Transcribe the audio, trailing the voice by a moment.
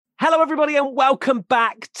Hello, everybody, and welcome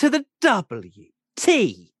back to the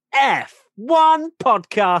WTF1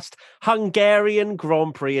 podcast, Hungarian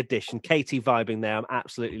Grand Prix edition. Katie vibing there. I'm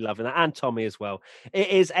absolutely loving that. And Tommy as well. It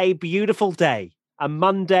is a beautiful day, a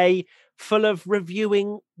Monday full of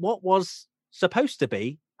reviewing what was supposed to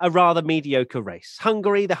be a rather mediocre race.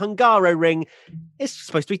 Hungary, the Hungaroring, is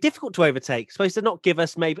supposed to be difficult to overtake, supposed to not give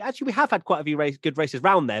us maybe... Actually, we have had quite a few good races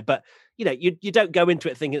round there, but, you know, you don't go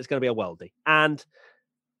into it thinking it's going to be a worldie. And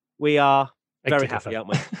we are very happy, aren't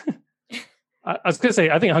we? I was going to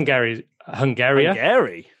say, I think Hungary. Hungary?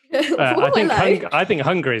 I think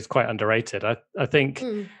Hungary is quite underrated. I think...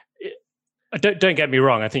 Don't get me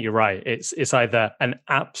wrong. I think you're right. It's either an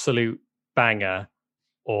absolute banger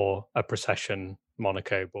or a procession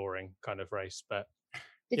Monaco boring kind of race. But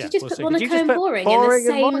did you just put Monaco and boring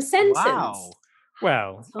in the same sentence? Wow.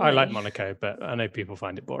 Well, I like Monaco, but I know people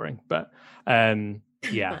find it boring. But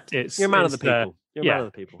it's you're a man of the people. You're a man of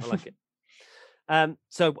the people. I like it.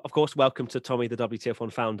 So, of course, welcome to Tommy, the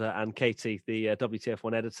WTF1 founder, and Katie, the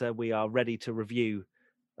WTF1 editor. We are ready to review.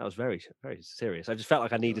 That was very, very serious. I just felt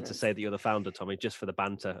like I needed to say that you're the founder, Tommy, just for the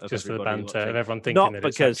banter. Just for the banter of everyone thinking not that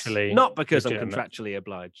because, it's actually not because legitimate. I'm contractually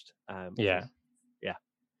obliged. Yeah,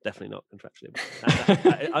 definitely not contractually obliged.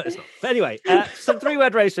 It's not. But anyway, some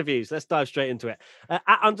three-word race reviews. Let's dive straight into it. At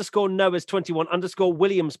 _Noah's21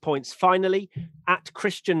 _Williams points finally. At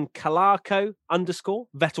Christian Calarco _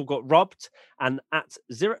 Vettel got robbed. And at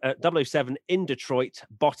 007 in Detroit,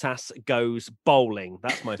 Bottas goes bowling.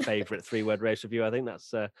 That's my favourite three-word race review. I think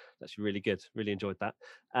that's really good. Really enjoyed that.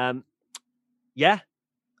 I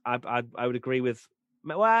would agree with.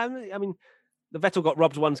 Well, I mean, the Vettel got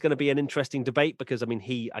robbed one's going to be an interesting debate because, I mean,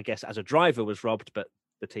 he, I guess, as a driver was robbed, but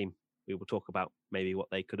the team, we will talk about maybe what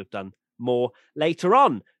they could have done more later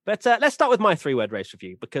on. But let's start with my three-word race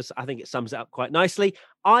review because I think it sums it up quite nicely.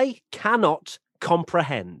 I cannot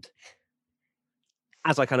comprehend.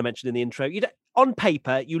 As I kind of mentioned in the intro, on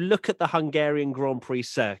paper, you look at the Hungarian Grand Prix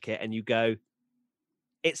circuit and you go,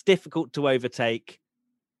 it's difficult to overtake.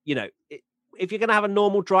 You know, if you're going to have a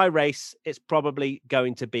normal dry race, it's probably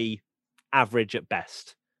going to be average at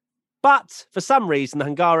best. But for some reason, the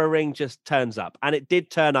Hungaroring just turns up. And it did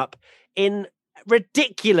turn up in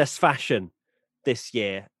ridiculous fashion this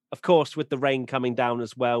year. Of course, with the rain coming down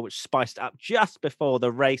as well, which spiced up just before the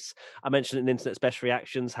race. I mentioned in Internet Best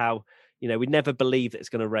Reactions how, you know, we never believe that it's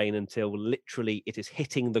going to rain until literally it is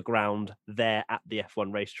hitting the ground there at the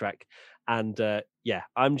F1 racetrack. And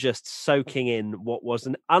I'm just soaking in what was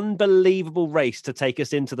an unbelievable race to take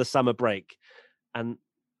us into the summer break. And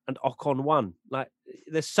Ocon won. Like,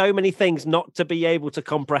 there's so many things not to be able to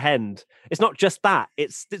comprehend. It's not just that.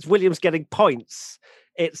 It's Williams getting points.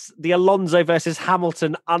 It's the Alonso versus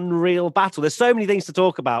Hamilton unreal battle. There's so many things to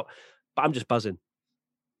talk about, but I'm just buzzing.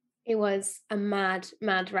 It was a mad,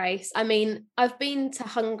 mad race. I mean, I've been to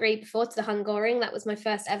Hungary before, to the Hungaroring. That was my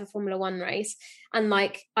first ever Formula One race. And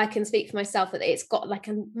like, I can speak for myself that it's got like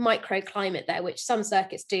a microclimate there, which some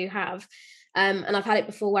circuits do have. And I've had it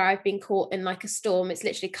before where I've been caught in like a storm. It's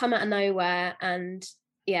literally come out of nowhere and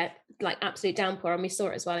like absolute downpour. And we saw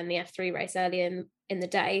it as well in the F3 race earlier in the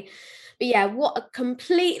day. But yeah, what a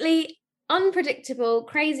completely unpredictable,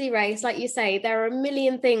 crazy race. Like you say, there are a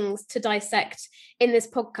million things to dissect in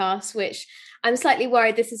this podcast, which I'm slightly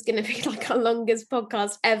worried this is going to be like our longest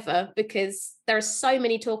podcast ever because there are so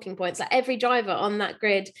many talking points. Like every driver on that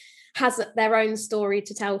grid has their own story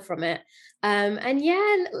to tell from it. And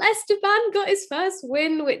yeah, Esteban got his first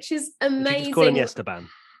win, which is amazing. Did you just call him Esteban?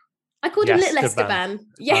 I called him Little Esteban.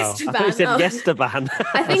 Esteban. I thought you said Esteban.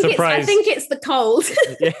 I think it's the cold.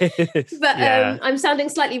 Yes. But I'm sounding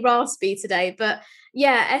slightly raspy today. But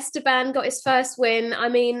yeah, Esteban got his first win. I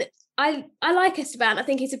mean, I like Esteban. I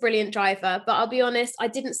think he's a brilliant driver. But I'll be honest, I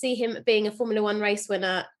didn't see him being a Formula One race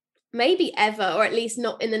winner maybe ever, or at least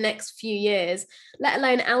not in the next few years, let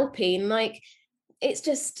alone Alpine. Like, it's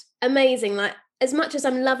just amazing. Like, as much as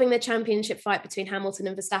I'm loving the championship fight between Hamilton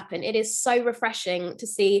and Verstappen, it is so refreshing to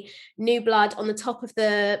see new blood on the top of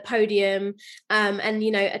the podium, and,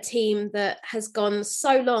 you know, a team that has gone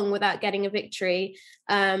so long without getting a victory,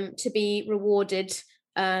 to be rewarded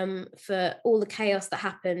for all the chaos that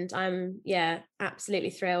happened. I'm,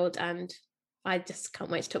 absolutely thrilled, and I just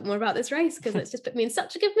can't wait to talk more about this race because it's just put me in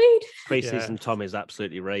such a good mood. Pre-season Tom is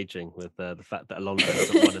absolutely raging with the fact that Alonso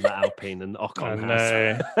hasn't won in that Alpine and Ocon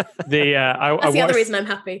has. That's the other reason I'm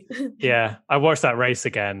happy. I watched that race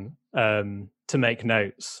again to make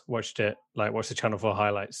notes. Watched the Channel 4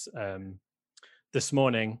 highlights this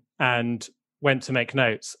morning and went to make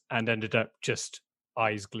notes and ended up just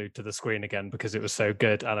eyes glued to the screen again because it was so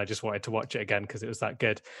good and I just wanted to watch it again because it was that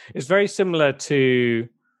good. It's very similar to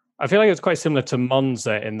I feel like it's quite similar to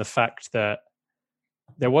Monza in the fact that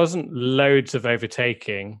there wasn't loads of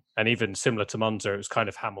overtaking, and even similar to Monza, it was kind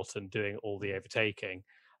of Hamilton doing all the overtaking.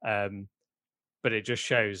 But it just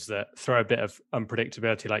shows that throw a bit of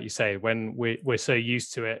unpredictability, like you say, when we're so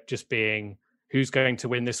used to it just being who's going to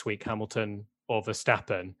win this week, Hamilton or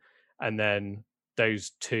Verstappen, and then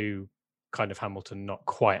those two, kind of Hamilton not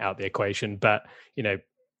quite out the equation, but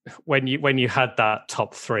when you had that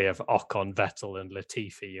top three of Ocon, Vettel, and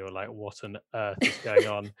Latifi, you were like, what on earth is going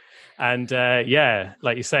on? And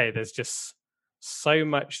like you say, there's just so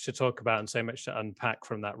much to talk about and so much to unpack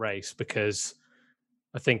from that race, because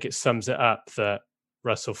I think it sums it up that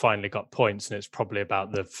Russell finally got points, and it's probably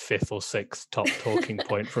about the fifth or sixth top talking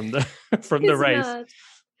point from the race. Mad.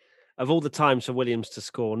 Of all the times for Williams to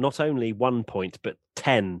score not only 1 point but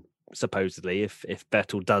 10, supposedly, if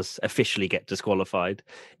Vettel does officially get disqualified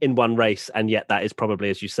in one race, and yet that is probably,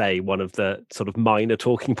 as you say, one of the sort of minor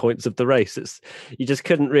talking points of the race. You just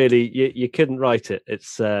couldn't really you couldn't write it.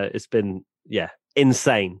 It's been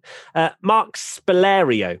insane. Mark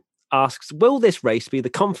Spalario asks, will this race be the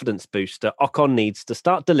confidence booster Ocon needs to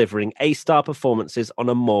start delivering A-star performances on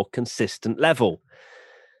a more consistent level?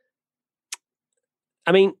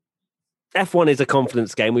 I mean, F1 is a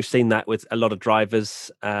confidence game. We've seen that with a lot of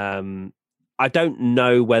drivers. I don't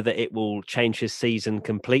know whether it will change his season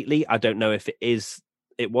completely. I don't know if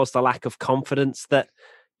it was the lack of confidence that,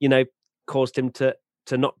 caused him to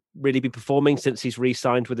not really be performing since he's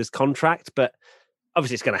re-signed with his contract. But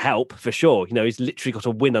obviously it's going to help for sure. He's literally got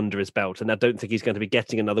a win under his belt, and I don't think he's going to be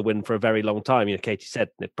getting another win for a very long time. Katie said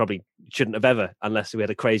it probably shouldn't have ever, unless we had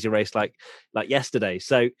a crazy race like yesterday.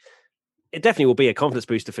 So it definitely will be a confidence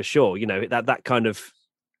booster for sure. That kind of,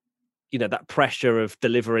 that pressure of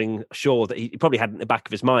delivering, sure, that he probably had in the back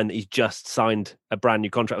of his mind that he's just signed a brand new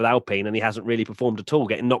contract with Alpine and he hasn't really performed at all,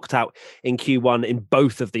 getting knocked out in Q1 in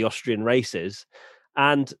both of the Austrian races.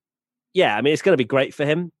 And yeah, I mean, it's going to be great for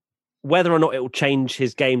him. Whether or not it will change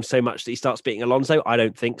his game so much that he starts beating Alonso, I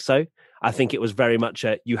don't think so. I think it was very much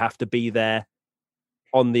you have to be there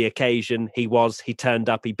on the occasion. He turned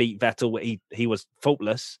up, he beat Vettel, he was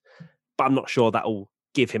faultless. But I'm not sure that will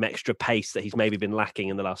give him extra pace that he's maybe been lacking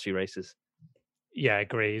in the last few races. Yeah,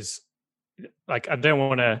 agrees. Like, I don't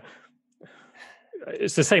want to...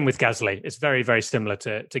 It's the same with Gasly. It's very, very similar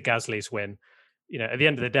to Gasly's win. At the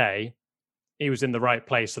end of the day, he was in the right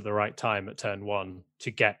place at the right time at turn one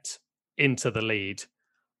to get into the lead.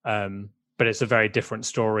 But it's a very different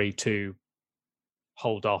story to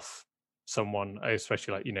hold off someone,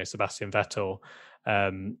 especially like, Sebastian Vettel,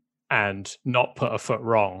 and not put a foot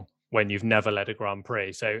wrong when you've never led a Grand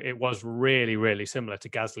Prix. So it was really, really similar to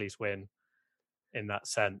Gasly's win in that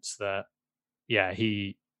sense that,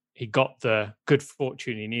 he got the good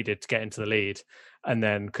fortune he needed to get into the lead and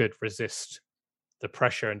then could resist the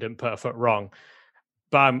pressure and didn't put a foot wrong.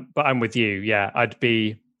 But I'm with you. Yeah, I'd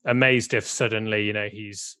be amazed if suddenly,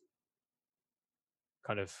 he's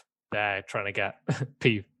kind of there trying to get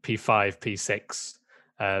P5,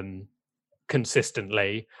 P6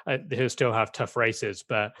 consistently. He'll still have tough races,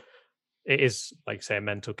 but it is, like say, a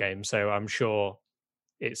mental game. So I'm sure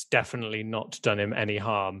it's definitely not done him any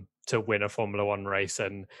harm to win a Formula One race.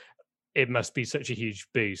 And it must be such a huge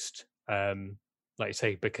boost, like you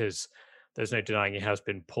say, because there's no denying he has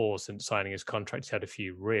been poor since signing his contract. He had a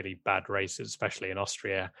few really bad races, especially in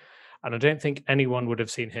Austria. And I don't think anyone would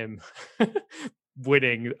have seen him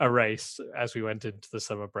winning a race as we went into the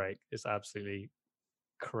summer break. It's absolutely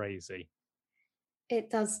crazy.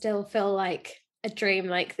 It does still feel like a dream,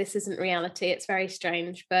 like this isn't reality. It's very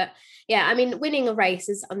strange. But yeah, I mean, winning a race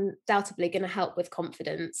is undoubtedly going to help with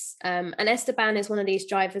confidence. And Esteban is one of these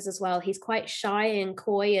drivers as well. He's quite shy and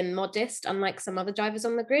coy and modest, unlike some other drivers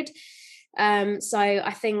on the grid. So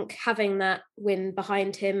I think having that win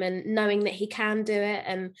behind him and knowing that he can do it,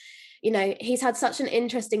 and he's had such an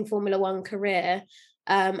interesting Formula One career,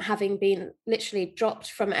 having been literally dropped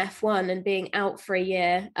from F1 and being out for a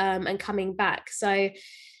year, and coming back. So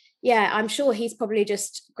yeah, I'm sure he's probably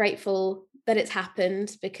just grateful that it's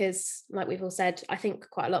happened, because like we've all said, I think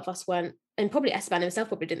quite a lot of us weren't, and probably Esteban himself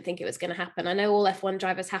probably didn't think it was going to happen. I know all F1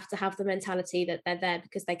 drivers have to have the mentality that they're there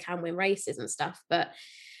because they can win races and stuff, but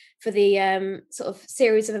for the sort of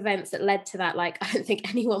series of events that led to that, like, I don't think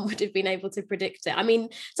anyone would have been able to predict it. I mean,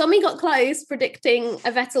 Tommy got close predicting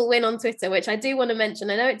a Vettel win on Twitter, which I do want to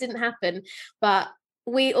mention. I know it didn't happen, but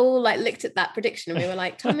we all like looked at that prediction and we were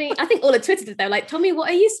like, Tommy, I think all of Twitter did. They were like, Tommy, what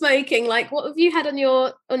are you smoking? Like, what have you had on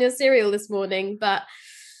your cereal this morning? But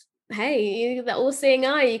hey, the all-seeing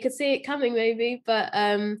eye, you could see it coming maybe. But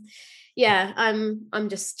yeah, I'm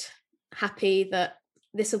just happy that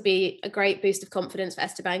this will be a great boost of confidence for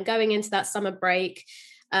Esteban going into that summer break.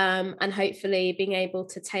 and hopefully being able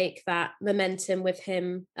to take that momentum with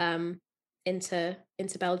him into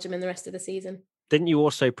Belgium in the rest of the season. Didn't you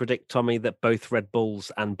also predict, Tommy, that both Red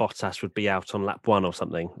Bulls and Bottas would be out on lap 1 or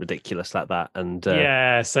something ridiculous like that? And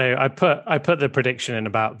yeah, so I put the prediction in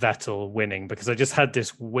about Vettel winning because I just had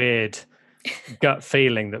this weird gut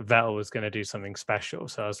feeling that Vettel was going to do something special.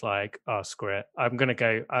 So I was like, oh, screw it. I'm going to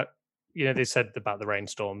go. They said about the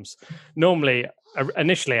rainstorms. Normally,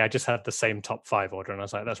 initially, I just had the same top 5 order, and I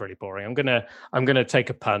was like, that's really boring. I'm gonna take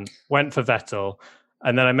a punt. Went for Vettel.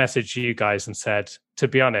 And then I messaged you guys and said, to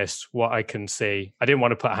be honest, what I can see, I didn't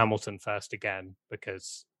want to put Hamilton first again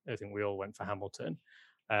because I think we all went for Hamilton.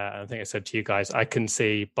 And I think I said to you guys, I can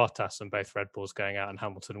see Bottas and both Red Bulls going out and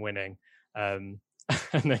Hamilton winning. And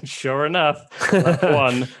then sure enough,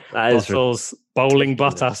 one, Bottas bowling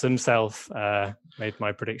Bottas himself made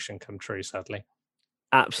my prediction come true, sadly.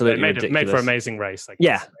 Absolutely made for an amazing race, I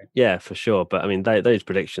guess. Yeah, for sure. But I mean, those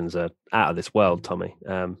predictions are out of this world, Tommy.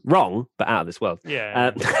 Wrong, but out of this world.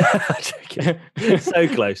 Yeah. So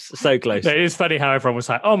close. No, it is funny how everyone was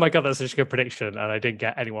like, oh my God, that's such a good prediction. And I didn't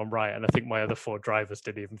get anyone right. And I think my other 4 drivers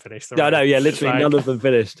didn't even finish the race. No, yeah, literally none of them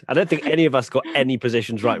finished. I don't think any of us got any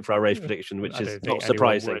positions right for our race prediction, which is not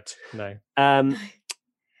surprising. No.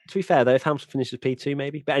 To be fair, though, if Hamilton finishes P2,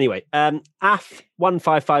 maybe. But anyway,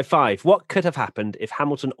 AF1555. What could have happened if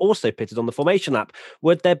Hamilton also pitted on the formation lap?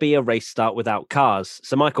 Would there be a race start without cars?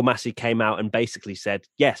 So Michael Massey came out and basically said,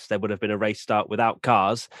 yes, there would have been a race start without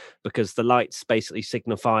cars because the lights basically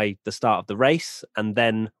signify the start of the race. And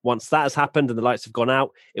then once that has happened and the lights have gone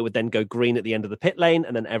out, it would then go green at the end of the pit lane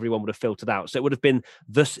and then everyone would have filtered out. So it would have been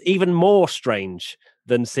even more strange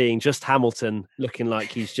than seeing just Hamilton looking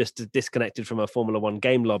like he's just disconnected from a Formula One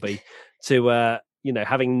game lobby to,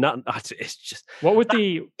 having nothing. It's just what would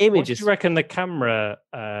the images? What do you reckon the camera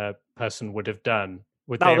person would have done?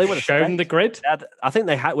 Would they have shown the grid? I think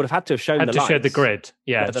they would have had to have shown the lights. Show the grid.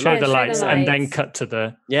 Yeah, show the lights and then cut to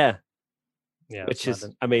the yeah. Which is,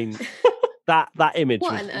 I mean. That image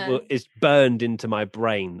is burned into my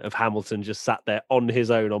brain of Hamilton just sat there on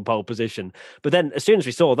his own on pole position. But then as soon as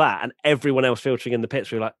we saw that and everyone else filtering in the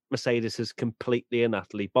pits, we were like, Mercedes has completely and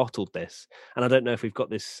utterly bottled this. And I don't know if we've got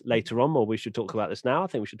this later on or we should talk about this now. I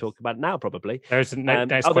think we should talk about it now, probably. There's a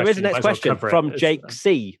next question. There is a next question from Jake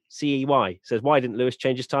C. CEY. Says, why didn't Lewis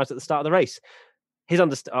change his tyres at the start of the race?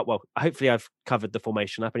 Hopefully I've covered the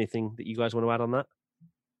formation up. Anything that you guys want to add on that?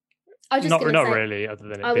 Not really, other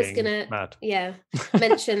than it being mad.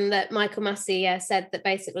 Mention that Michael Massey said that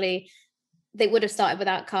basically they would have started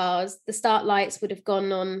without cars. The start lights would have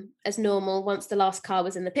gone on as normal once the last car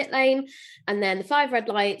was in the pit lane, and then the 5 red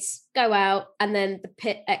lights go out, and then the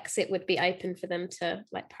pit exit would be open for them to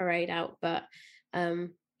parade out. But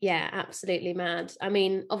absolutely mad. I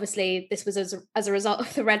mean, obviously this was as a result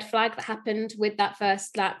of the red flag that happened with that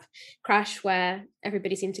first lap crash where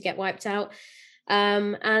everybody seemed to get wiped out.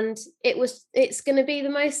 And it's going to be the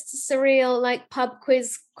most surreal pub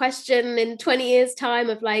quiz question in 20 years time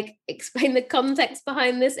of explain the context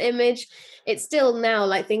behind this image. It's still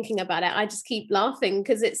now thinking about it, I just keep laughing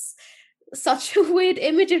because it's such a weird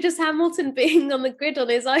image of just Hamilton being on the grid on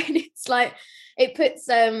his own. It's it puts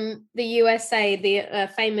the USA, the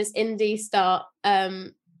famous Indy start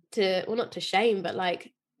not to shame, but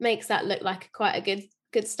makes that look like quite a good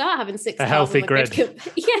start, having 6 a healthy grid.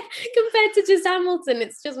 Compared to just Hamilton.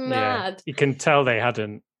 It's just mad. You can tell they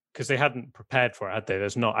hadn't prepared for it, had they?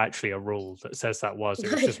 There's not actually a rule that says that was.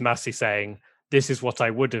 It was just Massey saying, this is what I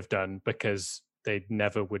would have done, because they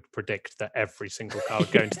never would predict that every single car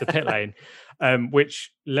would go into the pit lane,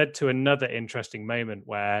 which led to another interesting moment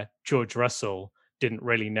where George Russell didn't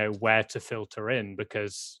really know where to filter in,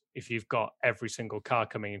 because if you've got every single car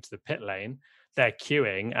coming into the pit lane, they're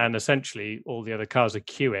queuing, and essentially all the other cars are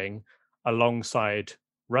queuing alongside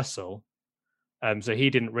Russell. So he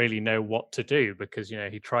didn't really know what to do, because,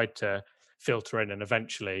 he tried to filter in, and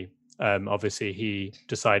eventually, obviously he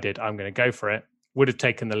decided, I'm going to go for it. Would have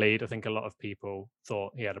taken the lead. I think a lot of people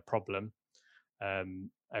thought he had a problem.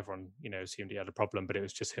 Everyone, assumed he had a problem, but it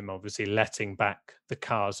was just him obviously letting back the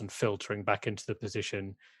cars and filtering back into the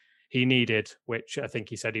position he needed, which I think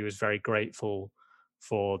he said he was very grateful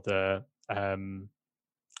for the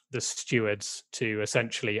stewards to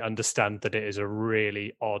essentially understand that it is a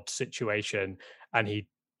really odd situation, and he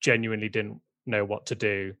genuinely didn't know what to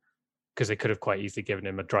do, because they could have quite easily given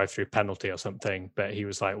him a drive-through penalty or something. But he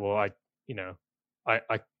was like, well, I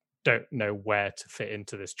don't know where to fit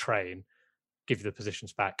into this train. Give you the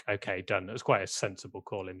positions back. Okay, done. It was quite a sensible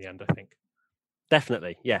call in the end, I think.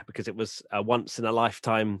 Definitely, yeah, because it was a once in a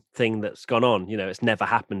lifetime thing that's gone on. It's never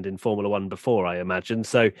happened in Formula One before, I imagine.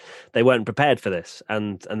 So they weren't prepared for this,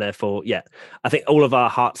 and therefore, yeah, I think all of our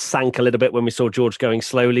hearts sank a little bit when we saw George going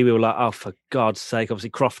slowly. We were like, oh, for God's sake! Obviously,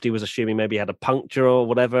 Crofty was assuming maybe he had a puncture or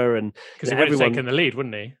whatever, and because he would have taken the lead,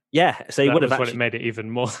 wouldn't he? Yeah, so he would have. What it made it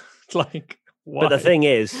even more like. Why? But the thing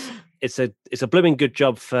is, it's a blooming good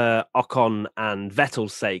job for Ocon and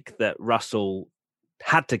Vettel's sake that Russell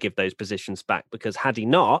had to give those positions back, because had he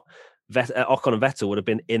not, Ocon and Vettel would have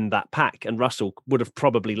been in that pack, and Russell would have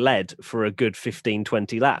probably led for a good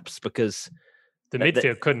 15-20 laps, because the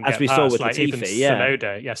midfield couldn't get past, saw with Latifi, even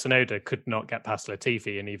Tsunoda. Yeah, Tsunoda could not get past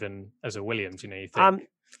Latifi, and even as a Williams, you think.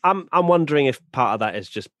 I'm wondering if part of that is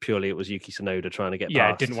just purely it was Yuki Tsunoda trying to get past.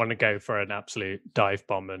 Yeah, didn't want to go for an absolute dive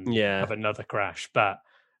bomb and have another crash, but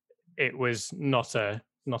it was not an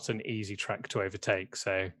easy track to overtake.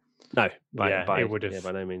 So no, it would have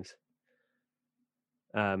by no means.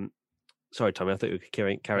 Sorry, Tommy, I thought you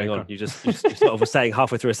were carrying on. You just sort of were saying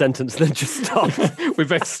halfway through a sentence, then just stopped. We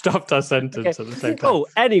both stopped our sentence at the same time. Oh,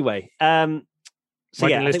 anyway, so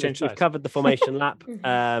I think we've covered the formation lap.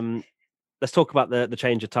 Let's talk about the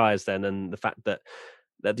change of tyres then, and the fact that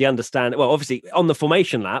obviously on the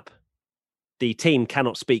formation lap, the team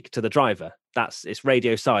cannot speak to the driver. It's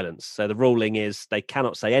radio silence. So the ruling is they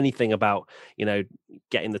cannot say anything about,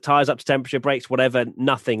 getting the tyres up to temperature, brakes, whatever.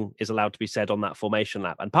 Nothing is allowed to be said on that formation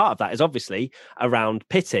lap. And part of that is obviously around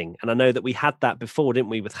pitting. And I know that we had that before, didn't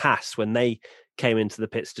we, with Haas, when they came into the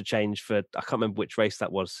pits to change for, I can't remember which race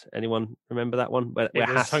that was. Anyone remember that one? It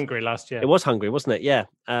was Hungary last year. It was Hungary, wasn't it? Yeah.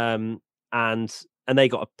 And they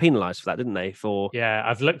got penalised for that, didn't they?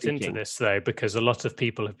 I've looked into this though, because a lot of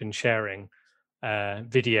people have been sharing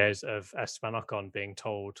videos of Esteban Ocon being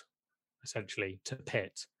told essentially to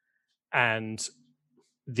pit, and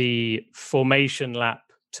the formation lap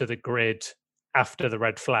to the grid after the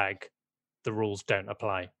red flag, the rules don't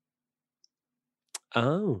apply.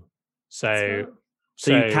 Oh, so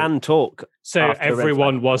you can talk. So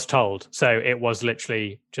everyone was told. So it was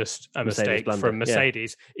literally just a mistake from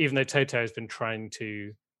Mercedes, even though Toto has been trying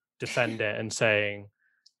to defend it and saying,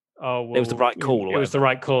 oh, well, it was the right call. It was the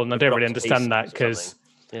right call, and I don't really understand that, because,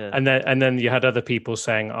 and then you had other people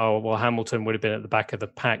saying, oh, well, Hamilton would have been at the back of the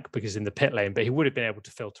pack because in the pit lane, but he would have been able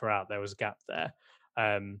to filter out. There was a gap there.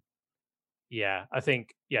 I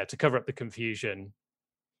think to cover up the confusion,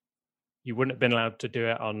 you wouldn't have been allowed to do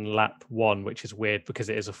it on lap 1, which is weird because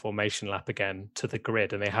it is a formation lap again to the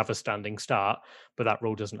grid, and they have a standing start, but that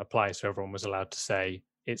rule doesn't apply. So everyone was allowed to say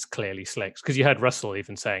it's clearly slicks, because you heard Russell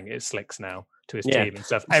even saying it's slicks now to his team and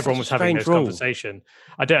stuff. Everyone was having this conversation.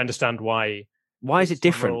 I don't understand why. Why is it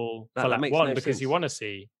different for lap 1? Because you want to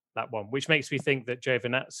see lap 1, which makes me think that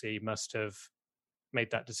Giovinazzi must have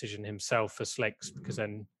made that decision himself for slicks, because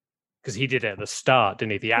he did it at the start,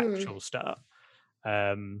 didn't he? The actual start.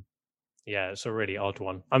 It's a really odd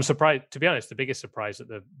one. I'm surprised, to be honest. The biggest surprise at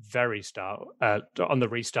the very start, on the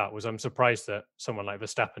restart, was I'm surprised that someone like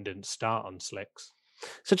Verstappen didn't start on slicks.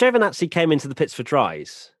 So Giovinazzi came into the pits for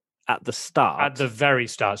dries at the start, at the very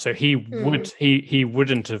start. So he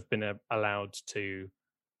wouldn't have been allowed to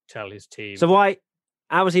tell his team. So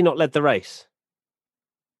how has he not led the race?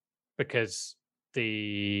 Because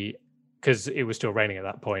it was still raining at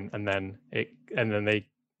that point, and then they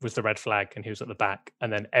was the red flag, and he was at the back,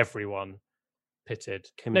 and then everyone pitted.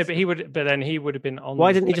 But he would have been on.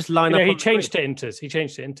 Why didn't he just line up? He changed to inters. He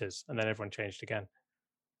changed to inters, and then everyone changed again.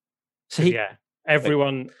 So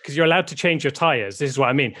everyone, because you're allowed to change your tires. This is what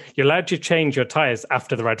I mean. You're allowed to change your tires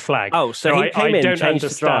after the red flag. Oh, so he came in, changed the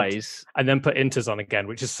dries, and then put inters on again,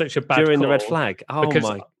 which is such a bad during call, the red flag. Oh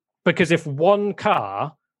because if one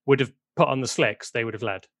car would have put on the slicks, they would have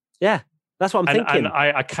led. Yeah. That's what I'm thinking. And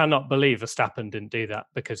I cannot believe Verstappen didn't do that,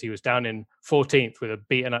 because he was down in 14th with a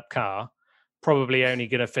beaten up car, probably only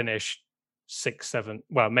going to finish 6, 7.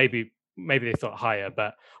 Well, maybe they thought higher,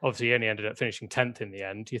 but obviously he only ended up finishing 10th in the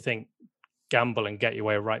end. You think gamble and get your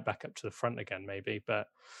way right back up to the front again, maybe. But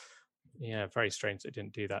very strange they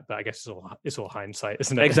didn't do that. But I guess it's all hindsight,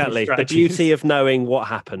 isn't it? Exactly. The beauty of knowing what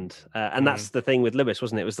happened. And that's the thing with Lewis,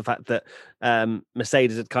 wasn't it? It was the fact that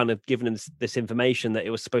Mercedes had kind of given him this information that it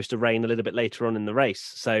was supposed to rain a little bit later on in the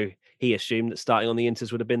race. So he assumed that starting on the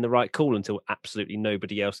inters would have been the right call, until absolutely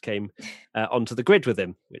nobody else came onto the grid with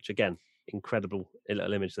him, which, again, incredible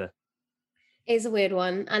little image there. Is a weird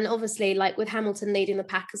one. And obviously, like with Hamilton leading the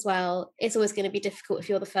pack as well, it's always going to be difficult if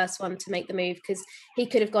you're the first one to make the move, because he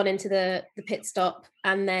could have gone into the pit stop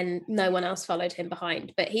and then no one else followed him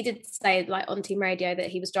behind. But he did say, like, on team radio,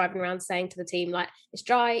 that he was driving around saying to the team, like, it's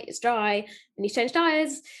dry, and he's changed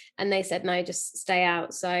tyres, and they said no, just stay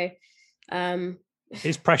out. So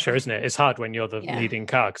It's pressure, isn't it? It's hard when you're the leading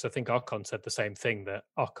car, because I think Ocon said the same thing, that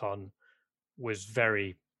Ocon was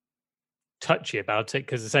very touchy about it,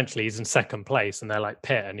 because essentially he's in second place and they're like,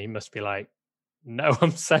 pit, and he must be like, no, I'm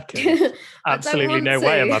second. Absolutely no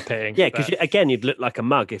way am I pitting. Yeah, because again, you'd look like a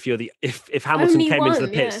mug if if Hamilton came into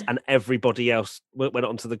the pits and everybody else went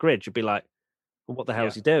onto the grid. You'd be like, well, what the hell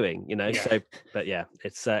is he doing? You know. Yeah. So, but yeah,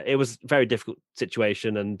 it was a very difficult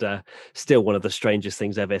situation, and still one of the strangest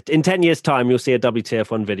things ever. In 10 years' time, you'll see a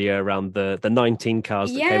WTF1 video around the 19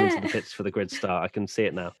 cars that came into the pits for the grid start. I can see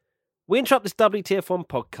it now. We interrupt this WTF1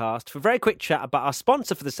 podcast for a very quick chat about our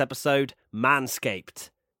sponsor for this episode, Manscaped.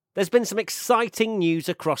 There's been some exciting news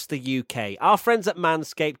across the UK. Our friends at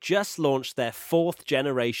Manscaped just launched their 4th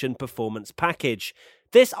generation performance package.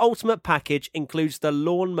 This ultimate package includes the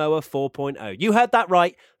Lawnmower 4.0. You heard that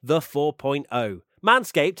right, the 4.0.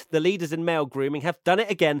 Manscaped, the leaders in male grooming, have done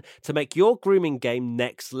it again to make your grooming game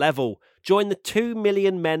next level. Join the 2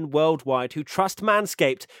 million men worldwide who trust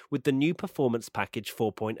Manscaped with the new Performance Package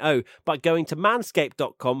 4.0 by going to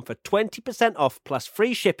manscaped.com for 20% off plus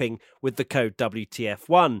free shipping with the code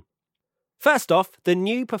WTF1. First off, the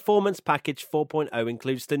new Performance Package 4.0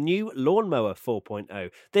 includes the new Lawnmower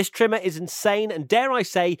 4.0. This trimmer is insane and, dare I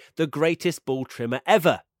say, the greatest ball trimmer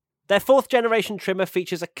ever. Their 4th generation trimmer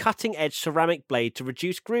features a cutting-edge ceramic blade to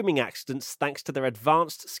reduce grooming accidents thanks to their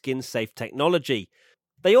advanced skin-safe technology.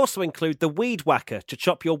 They also include the Weed Whacker to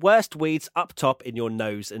chop your worst weeds up top in your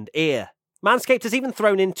nose and ear. Manscaped has even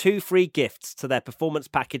thrown in 2 free gifts to their Performance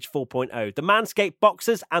Package 4.0, the Manscaped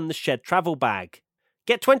Boxers and the Shed Travel Bag.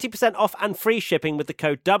 Get 20% off and free shipping with the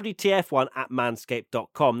code WTF1 at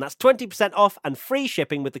manscaped.com. That's 20% off and free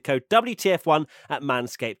shipping with the code WTF1 at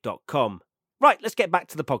manscaped.com. Right, let's get back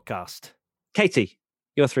to the podcast. Katie,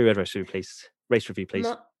 your 3-word race review, please. Race review, please.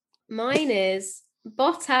 Mine is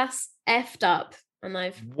Bottas effed up. And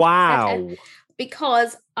I've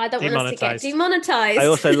because I don't want us to get demonetized. I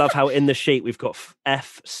also love how in the sheet we've got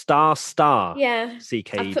F***. Yeah.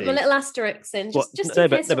 CKED. I've put my little asterisks in just in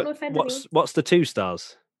case it won't offend anyone. What's the 2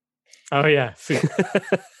 stars? Oh, yeah.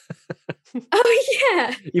 Oh,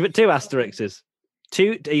 yeah. You put 2 asterisks. Are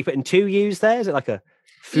you putting 2 U's there? Is it like a...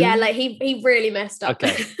 Yeah, like he really messed up.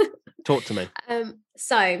 Okay. Talk to me.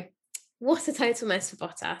 So, what a total mess for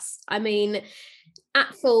Bottas. I mean,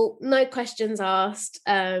 at fault, no questions asked.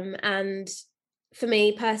 And for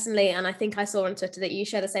me personally, and I think I saw on Twitter that you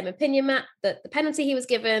share the same opinion, Matt, that the penalty he was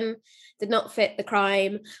given did not fit the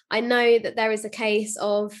crime. I know that there is a case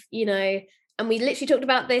of, and we literally talked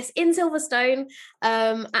about this in Silverstone,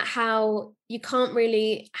 at how you can't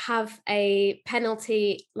really have a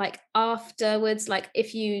penalty like afterwards, like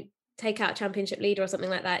if you take out a championship leader or something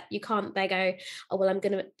like that, you can't, they go, oh, well, I'm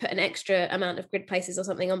going to put an extra amount of grid places or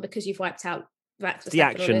something on because you've wiped out the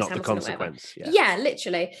action, not the consequence. Yeah,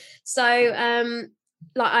 literally. So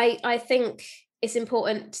I think it's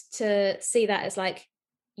important to see that as like,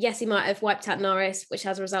 yes, he might have wiped out Norris, which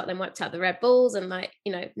as a result then wiped out the Red Bulls, and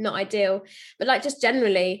not ideal. But like just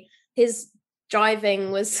generally, his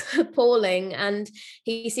driving was appalling, and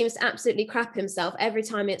he seems to absolutely crap himself every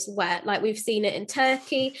time it's wet. Like we've seen it in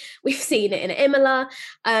Turkey, we've seen it in Imola.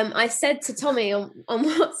 I said to Tommy on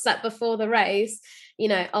WhatsApp before the race,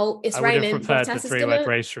 it's raining. I would have preferred the 3-word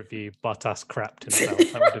race review. Bottas crapped himself.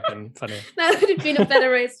 That would have been funny. That would have been a better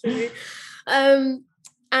race review.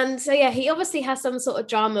 And so, yeah, he obviously has some sort of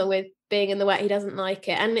drama with being in the wet. He doesn't like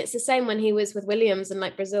it. And it's the same when he was with Williams in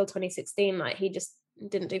like Brazil 2016. Like he just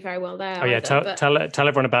didn't do very well there. Oh, yeah. Tell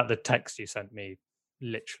everyone about the text you sent me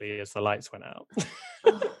literally as the lights went out.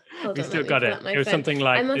 We still got it. It was something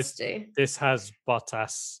like, this has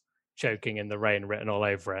Bottas choking in the rain written all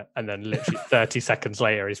over it. And then literally 30 seconds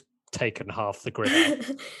later, he's taken half the grid out.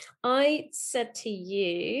 I said to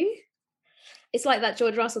you... It's like that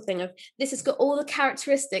George Russell thing of this has got all the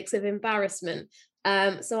characteristics of embarrassment.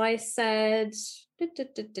 So I said, this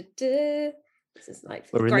is like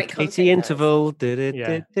we're in the Katie interval.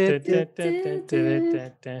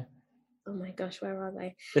 Oh my gosh, where are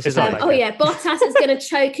they? This is Bottas is going to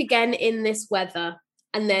choke again in this weather,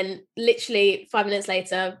 and then literally 5 minutes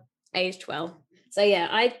later, aged well. So yeah,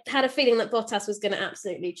 I had a feeling that Bottas was going to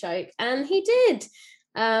absolutely choke, and he did.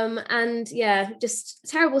 And yeah, just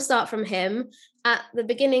terrible start from him at the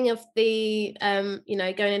beginning of the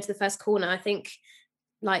going into the first corner. I think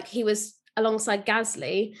like he was alongside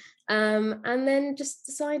Gasly, and then just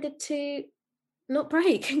decided to not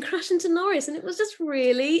brake and crash into Norris, and it was just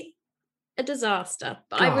really a disaster.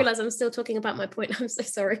 But God. I realise I'm still talking about my point. I'm so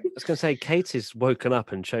sorry. I was going to say, Katie's woken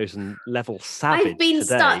up and chosen level savage. I've been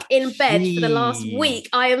today. stuck in bed for the last week.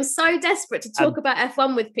 I am so desperate to talk about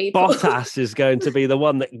F1 with people. Bottas is going to be the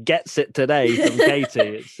one that gets it today from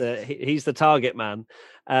Katie. It's he's the target man.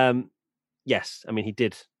 Yes, I mean, he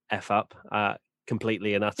did F up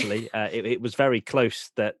completely and utterly. It was very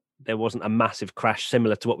close that there wasn't a massive crash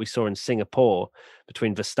similar to what we saw in Singapore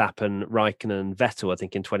between Verstappen, Raikkonen and Vettel, I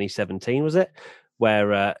think in 2017, was it?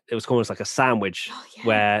 Where it was almost like a sandwich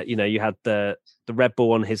where, you had the Red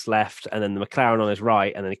Bull on his left and then the McLaren on his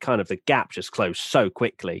right, and then the gap just closed so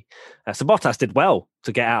quickly. So Bottas did well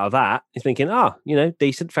to get out of that. He's thinking,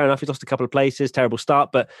 decent, fair enough. He's lost a couple of places, terrible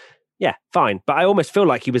start, but yeah, fine. But I almost feel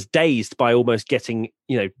like he was dazed by almost getting,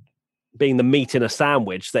 being the meat in a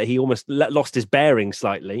sandwich, that he almost lost his bearing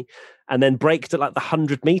slightly and then braked at like the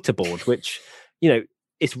 100-meter board, which,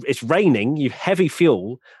 it's raining, you've heavy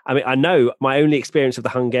fuel. I mean, I know my only experience of the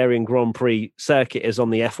Hungarian Grand Prix circuit is on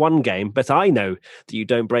the F1 game, but I know that you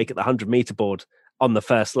don't brake at the 100-meter board on the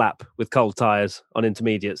first lap with cold tyres on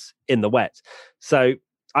intermediates in the wet. So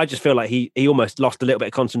I just feel like he almost lost a little bit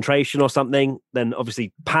of concentration or something, then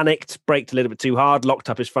obviously panicked, braked a little bit too hard, locked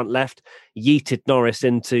up his front left, yeeted Norris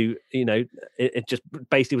into, it just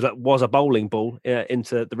basically was a bowling ball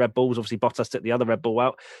into the Red Bulls. Obviously Bottas took the other Red Bull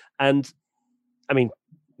out. And I mean,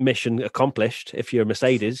 mission accomplished if you're a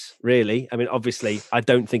Mercedes, really. I mean, obviously, I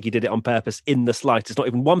don't think he did it on purpose in the slightest. Not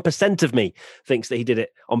even 1% of me thinks that he did it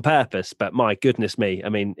on purpose. But my goodness me, I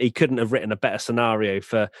mean, he couldn't have written a better scenario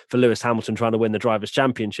for Lewis Hamilton trying to win the Drivers'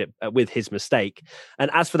 Championship with his mistake. And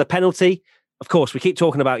as for the penalty, of course, we keep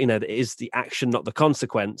talking about, that it is the action, not the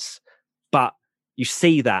consequence. But you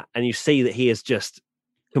see that, and you see that he has just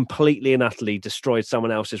completely and utterly destroyed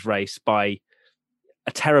someone else's race by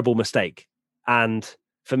a terrible mistake. And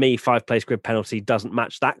for me, 5-place grid penalty doesn't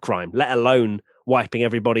match that crime, let alone wiping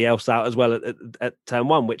everybody else out as well at turn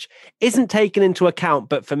one, which isn't taken into account.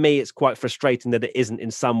 But for me, it's quite frustrating that it isn't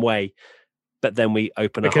in some way. But then we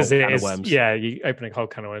open a whole can of worms. Yeah, you open a whole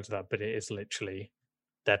can of worms to that, but it is literally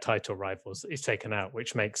their title rivals is taken out,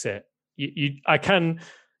 which makes it... I can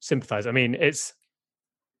sympathise. I mean, it's...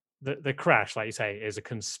 The crash, like you say, is a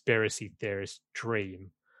conspiracy theorist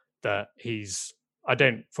dream that he's... I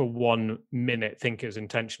don't for 1 minute think it was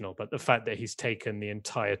intentional, but the fact that he's taken the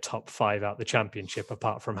entire top 5 out the championship,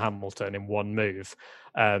 apart from Hamilton, in one move,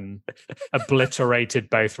 obliterated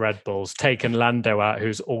both Red Bulls, taken Lando out,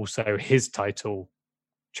 who's also his title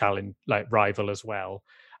challenge, like rival as well,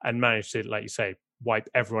 and managed to, like you say, wipe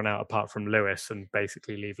everyone out apart from Lewis and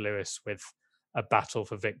basically leave Lewis with a battle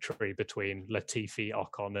for victory between Latifi,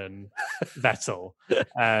 Ocon, and Vettel.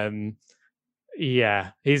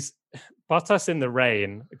 He's Bottas in the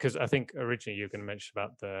rain, because I think originally you were going to mention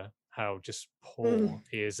about how just poor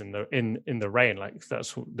he is in the rain. Like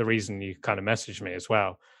that's the reason you kind of messaged me as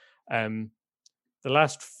well. The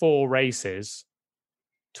last 4 races,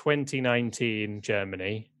 2019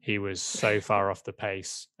 Germany, he was so far off the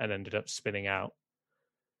pace and ended up spinning out.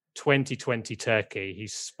 2020 Turkey, he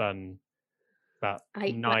spun about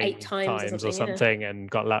 9 times or something and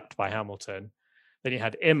got lapped by Hamilton. Then you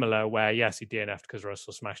had Imola, where, yes, he DNF'd because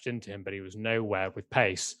Russell smashed into him, but he was nowhere with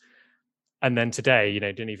pace. And then today,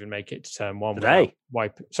 didn't even make it to turn one.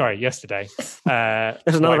 Yesterday. There's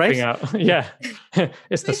another race? Out, yeah.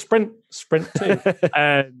 It's the sprint too.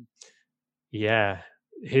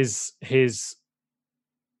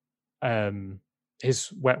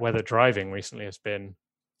 His wet weather driving recently has been...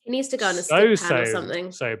 He needs to go on a stick pan or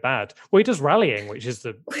something. So bad. Well, he does rallying, which is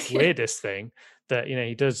the weirdest thing. That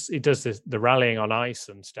he does the rallying on ice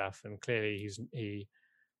and stuff, and clearly he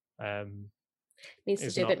needs to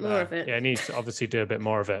do a bit more of it. Yeah, he needs to obviously do a bit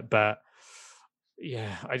more of it. But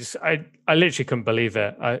yeah, I literally couldn't believe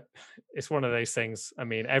it. It's one of those things. I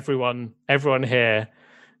mean, everyone here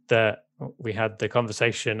that we had the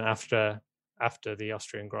conversation after the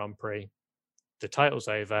Austrian Grand Prix, the title's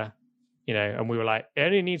over, and we were like, it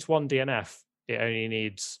only needs 1 DNF. It only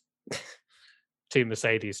needs 2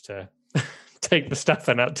 Mercedes to take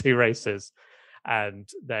Verstappen out 2 races, and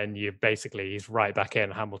then he's right back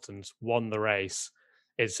in. Hamilton's won the race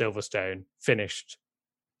in Silverstone, finished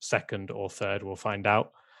 2nd or 3rd, we'll find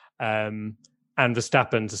out, and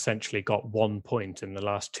Verstappen's essentially got 1 point in the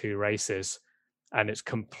last 2 races, and it's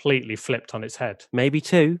completely flipped on its head. Maybe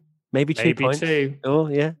 2 points. 2. Oh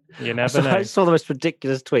yeah, you never know. I saw the most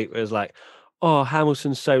ridiculous tweet where it was like, oh,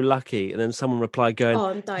 Hamilton's so lucky. And then someone replied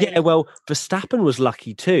going, yeah, well, Verstappen was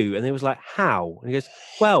lucky too. And he was like, how? And he goes,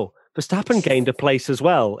 well, Verstappen gained a place as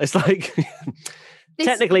well. It's like,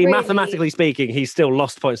 technically, mathematically speaking, he's still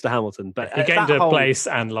lost points to Hamilton. But he gained a place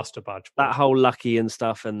and lost a badge. That whole lucky and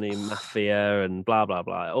stuff and the mafia and blah, blah,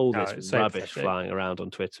 blah. All this rubbish flying around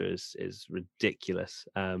on Twitter is ridiculous.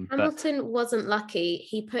 Hamilton wasn't lucky.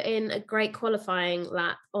 He put in a great qualifying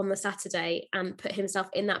lap on the Saturday and put himself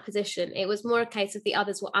in that position. It was more a case of the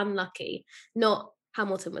others were unlucky, not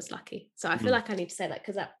Hamilton was lucky. So I feel like I need to say that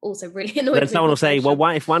because that also really annoys me. Then someone will say, well,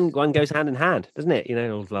 why if one goes hand in hand, doesn't it?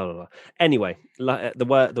 Blah, blah, blah. Anyway,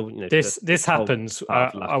 this happens.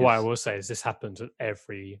 What I will say is this happens with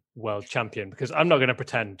every world champion, because I'm not going to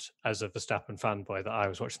pretend as a Verstappen fanboy that I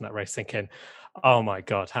was watching that race thinking, oh my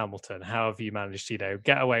God, Hamilton, how have you managed to,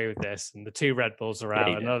 get away with this? And the 2 Red Bulls are out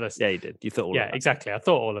and all this. Yeah, you did. You thought all of that. Exactly. I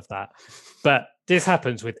thought all of that. But this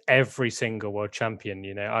happens with every single world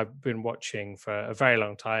champion. I've been watching for a very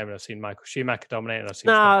long time, and I've seen Michael Schumacher dominate, and I've seen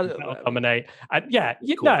Vettel dominate. And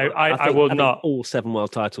I will not. All 7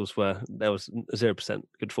 world titles there was 0%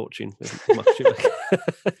 good fortune with Michael Schumacher.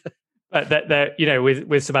 But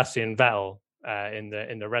with Sebastian Vettel in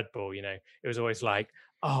the Red Bull, it was always like,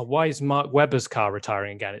 oh, why is Mark Webber's car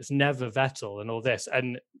retiring again? It's never Vettel and all this.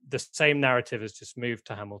 And the same narrative has just moved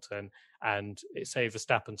to Hamilton, and say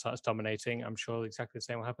Verstappen starts dominating, I'm sure exactly the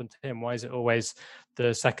same will happen to him. Why is it always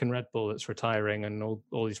the second Red Bull that's retiring and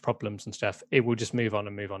all these problems and stuff? It will just move on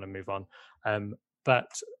and move on and move on.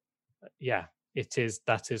 But yeah,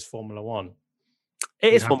 that is Formula One.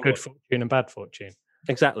 It is good fortune and bad fortune.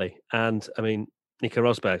 Exactly. And I mean, Nico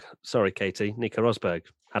Rosberg, sorry, Katie, Nico Rosberg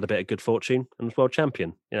had a bit of good fortune and was world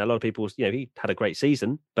champion. A lot of people, he had a great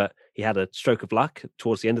season, but he had a stroke of luck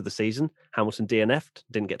towards the end of the season. Hamilton DNF'd,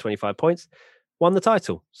 didn't get 25 points, won the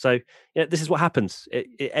title. So, this is what happens.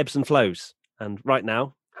 It ebbs and flows. And right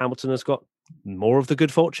now, Hamilton has got more of the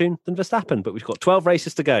good fortune than Verstappen, but we've got 12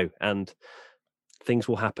 races to go and things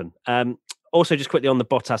will happen. Also, just quickly on the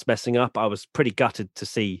Bottas messing up, I was pretty gutted to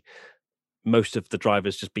see most of the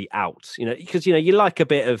drivers just be out, because you like a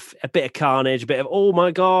bit of carnage, a bit of, oh my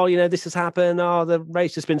God, this has happened, oh, the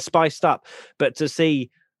race has been spiced up. But to see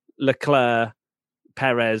Leclerc,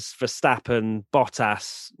 Perez, Verstappen,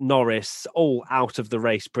 Bottas, Norris all out of the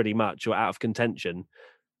race pretty much, or out of contention,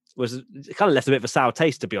 it kind of left a bit of a sour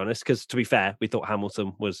taste, to be honest, because to be fair, we thought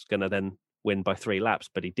Hamilton was going to then win by 3 laps,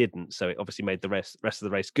 but he didn't. So it obviously made the rest of the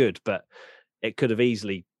race good, but it could have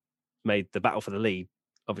easily made the battle for the lead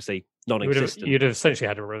obviously non-existent. You'd have essentially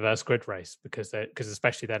had a reverse grid race because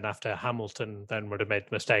especially then after Hamilton then would have made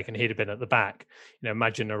the mistake and he'd have been at the back.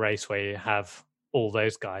 Imagine a race where you have all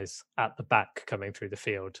those guys at the back coming through the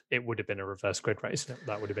field. It would have been a reverse grid race.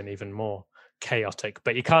 That would have been even more chaotic.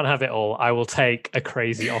 But you can't have it all. I will take a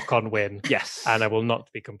crazy Ocon win. Yes. And I will not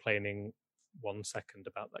be complaining 1 second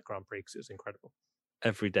about that Grand Prix because it was incredible.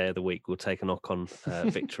 Every day of the week we'll take an Ocon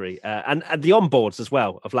victory. And the onboards as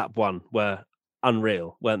well of lap 1 were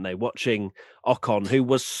unreal, weren't they? Watching Ocon, who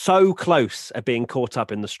was so close at being caught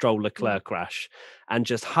up in the Stroll Leclerc crash, and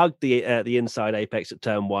just hugged the inside apex at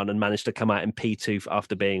turn 1 and managed to come out in P2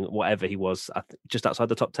 after being whatever he was, just outside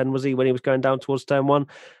the top 10, was he, when he was going down towards turn 1?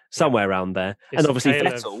 Somewhere around there. And obviously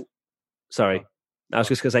Vettel, I was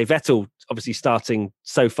just going to say, Vettel obviously starting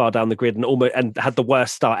so far down the grid and had the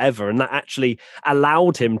worst start ever. And that actually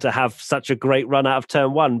allowed him to have such a great run out of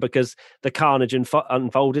turn 1 because the carnage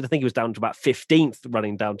unfolded. I think he was down to about 15th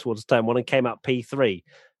running down towards turn 1 and came out P3.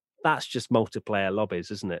 That's just multiplayer lobbies,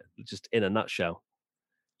 isn't it? Just in a nutshell.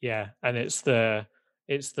 Yeah. And it's the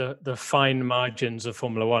fine margins of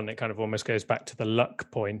Formula One. It kind of almost goes back to the luck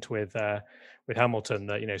point with Hamilton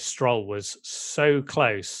that, Stroll was so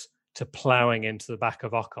close to ploughing into the back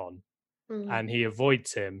of Ocon, and he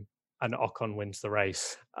avoids him, and Ocon wins the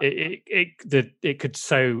race. It could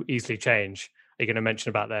so easily change. Are you going to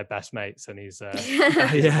mention about their best mates, and he's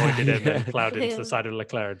avoided him and ploughed into the side of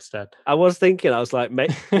Leclerc instead? I was thinking, I was like,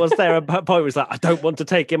 mate, was there a point where it's like, I don't want to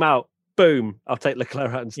take him out? Boom, I'll take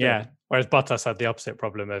Leclerc out instead. Yeah. Whereas Bottas had the opposite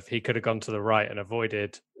problem of he could have gone to the right and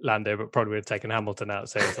avoided Lando, but probably would have taken Hamilton out.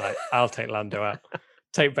 So he's like, I'll take Lando out,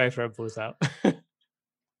 take both Red Bulls out.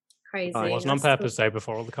 Crazy. It wasn't on purpose though,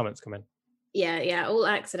 before all the comments come in. Yeah, all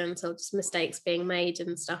accidental, just mistakes being made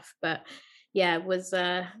and stuff. But yeah, it was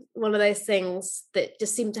one of those things that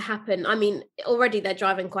just seemed to happen. I mean, already they're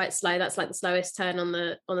driving quite slow. That's like the slowest turn on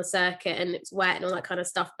the circuit, and it's wet and all that kind of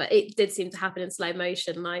stuff. But it did seem to happen in slow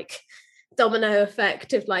motion, like domino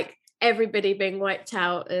effect of like everybody being wiped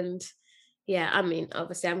out. And yeah, I mean,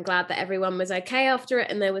 obviously I'm glad that everyone was okay after it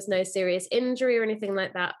and there was no serious injury or anything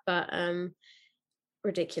like that. But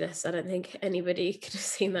ridiculous. I don't think anybody could have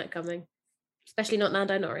seen that coming, especially not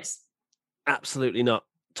Lando Norris. Absolutely not.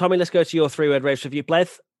 Tommy, let's go to your 3-word race review,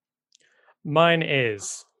 Pleth. Mine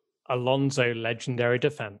is Alonso legendary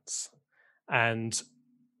defense. And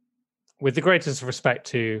with the greatest respect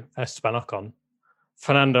to Esteban Ocon,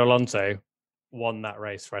 Fernando Alonso won that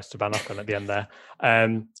race for Esteban Ocon at the end there.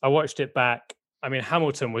 I watched it back. I mean,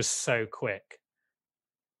 Hamilton was so quick,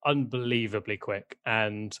 unbelievably quick,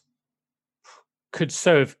 and could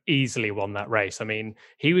so have easily won that race. I mean,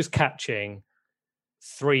 he was catching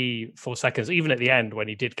 3-4 seconds, even at the end when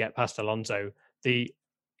he did get past Alonso. The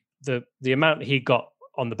amount he got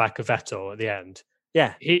on the back of Vettel at the end,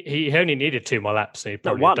 yeah, he only needed 2 more laps, and he'd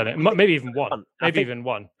probably have done it. Maybe even one. I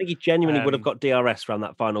think he genuinely would have got DRS around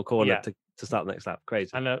that final corner to start the next lap. Crazy.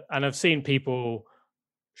 And I've seen people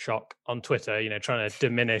shock on Twitter, trying to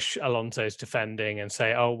diminish Alonso's defending and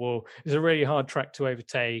say, oh, well, it's a really hard track to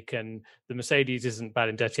overtake and the Mercedes isn't bad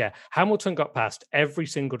in dirt. Yeah, Hamilton got past every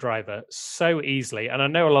single driver so easily. And I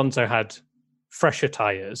know Alonso had fresher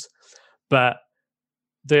tyres, but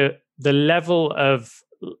the level of,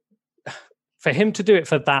 for him to do it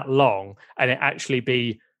for that long and it actually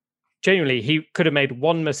be, genuinely, he could have made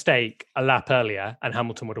one mistake a lap earlier and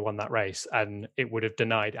Hamilton would have won that race and it would have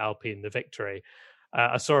denied Alpine the victory.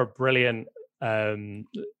 I saw a brilliant, I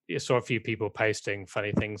saw a few people posting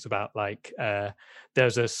funny things about there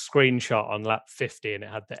was a screenshot on lap 50 and it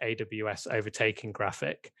had the AWS overtaking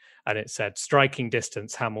graphic and it said striking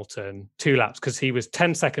distance Hamilton 2 laps because he was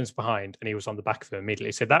 10 seconds behind and he was on the back of him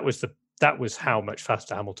immediately. So that was how much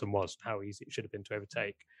faster Hamilton was, how easy it should have been to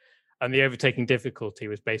overtake. And the overtaking difficulty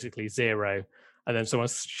was basically 0. And then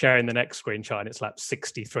someone's sharing the next screenshot and it's lap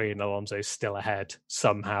 63 and Alonso's still ahead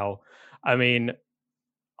somehow. I mean,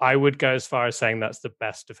 I would go as far as saying that's the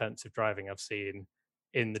best defensive driving I've seen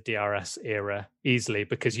in the DRS era easily,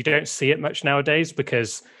 because you don't see it much nowadays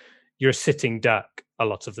because you're a sitting duck a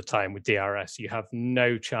lot of the time with DRS. You have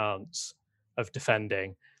no chance of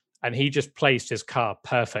defending. And he just placed his car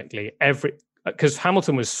perfectly because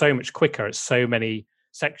Hamilton was so much quicker at so many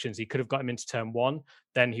sections. He could have got him into turn 1.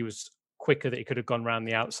 Then he was quicker that he could have gone around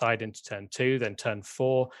the outside into turn 2, then turn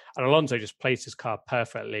 4. And Alonso just placed his car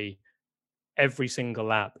perfectly every single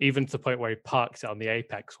lap, even to the point where he parked it on the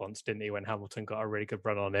apex once, didn't he, when Hamilton got a really good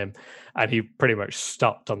run on him. And he pretty much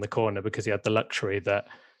stopped on the corner because he had the luxury that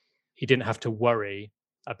he didn't have to worry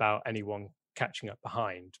about anyone catching up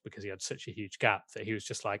behind because he had such a huge gap that he was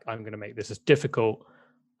just like, I'm going to make this as difficult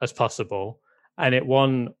as possible. And it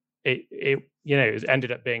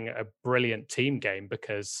ended up being a brilliant team game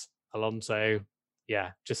because Alonso,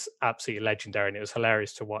 just absolutely legendary. And it was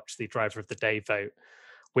hilarious to watch the driver of the day vote,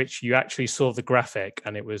 which you actually saw the graphic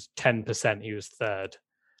and it was 10%. He was third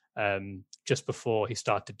just before he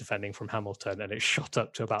started defending from Hamilton, and it shot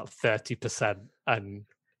up to about 30% and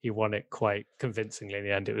he won it quite convincingly in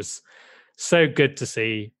the end. It was so good to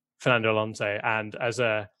see Fernando Alonso, and as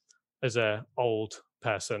a old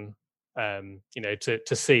person, to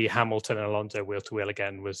see Hamilton and Alonso wheel to wheel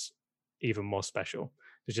again was even more special.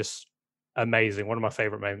 It was just amazing. One of my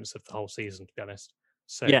favorite moments of the whole season, to be honest.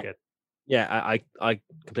 So good. Yeah, I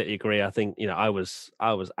completely agree. I think, I was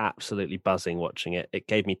absolutely buzzing watching it. It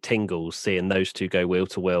gave me tingles seeing those two go wheel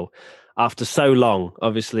to wheel after so long.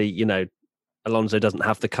 Obviously, Alonso doesn't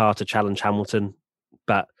have the car to challenge Hamilton,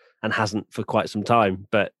 and hasn't for quite some time.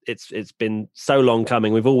 But it's been so long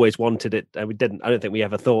coming. We've always wanted it, and we didn't. I don't think we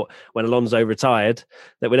ever thought when Alonso retired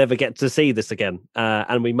that we'd ever get to see this again.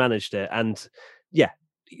 And we managed it. And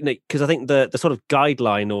because I think the sort of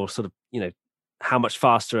guideline or sort of how much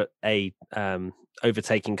faster a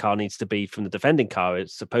overtaking car needs to be from the defending car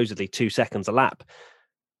is supposedly 2 seconds a lap.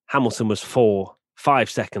 Hamilton was 4-5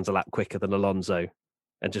 seconds a lap quicker than Alonso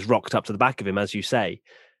and just rocked up to the back of him, as you say.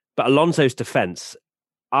 But Alonso's defense,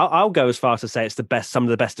 I'll go as far as to say it's some of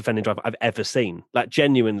the best defending driver I've ever seen. Like,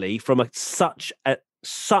 genuinely, from such a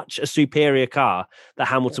superior car that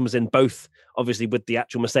Hamilton was in, both obviously with the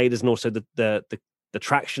actual Mercedes and also the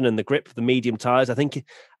traction and the grip of the medium tyres. I think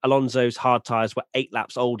Alonso's hard tyres were 8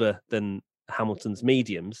 laps older than Hamilton's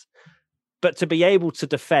mediums. But to be able to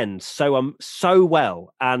defend so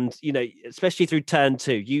well, and especially through turn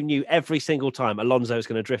 2, you knew every single time Alonso is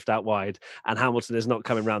going to drift out wide and Hamilton is not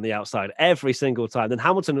coming around the outside every single time. Then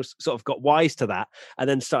Hamilton sort of got wise to that and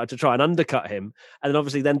then started to try and undercut him. And then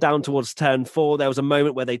obviously then down towards turn 4, there was a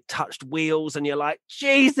moment where they touched wheels and you're like,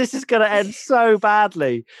 geez, this is going to end so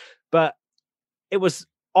badly. But it was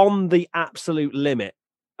on the absolute limit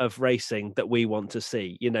of racing that we want to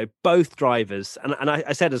see. Both drivers, and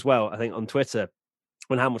I said as well, I think on Twitter,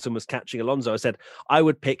 when Hamilton was catching Alonso, I said I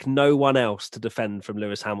would pick no one else to defend from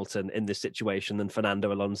Lewis Hamilton in this situation than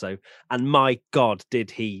Fernando Alonso. And my God, did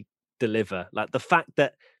he deliver. Like, the fact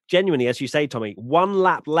that genuinely, as you say, Tommy, 1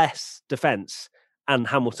 lap less defense and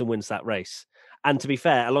Hamilton wins that race. And to be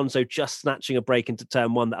fair, Alonso just snatching a break into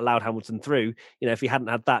turn one that allowed Hamilton through, if he hadn't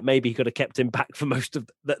had that, maybe he could have kept him back for most of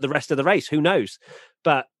the rest of the race. Who knows?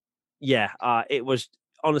 But yeah, it was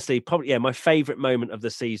honestly probably my favourite moment of the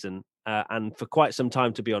season. And for quite some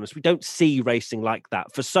time, to be honest, we don't see racing like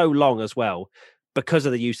that for so long as well because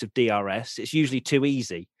of the use of DRS. It's usually too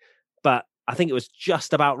easy. But I think it was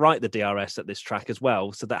just about right, the DRS at this track as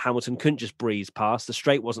well, so that Hamilton couldn't just breeze past. The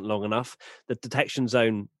straight wasn't long enough. The detection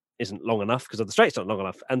zone isn't long enough because the straight's not long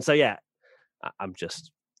enough. And so, yeah, I'm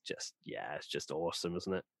just, it's just awesome,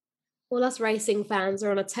 isn't it? Well, us racing fans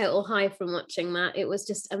are on a total high from watching that. It was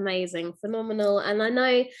just amazing, phenomenal. And I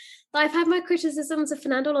know that I've had my criticisms of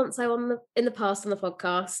Fernando Alonso in the past on the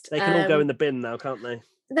podcast. They can all go in the bin now, can't they?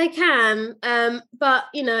 They can, but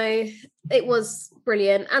it was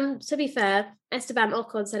brilliant. And to be fair, Esteban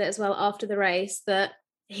Ocon said it as well after the race that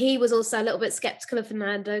he was also a little bit skeptical of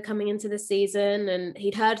Fernando coming into the season, and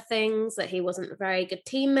he'd heard things that he wasn't a very good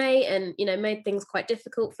teammate, and made things quite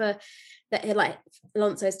difficult for like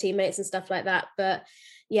Alonso's teammates and stuff like that. But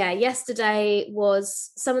yeah, yesterday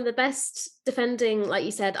was some of the best defending, like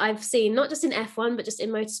you said, I've seen, not just in F1 but just in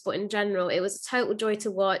motorsport in general. It was a total joy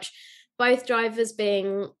to watch. Both drivers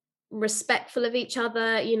being respectful of each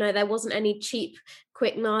other. There wasn't any cheap,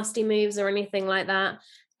 quick, nasty moves or anything like that.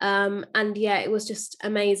 And yeah, it was just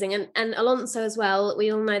amazing. And Alonso as well,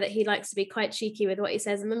 we all know that he likes to be quite cheeky with what he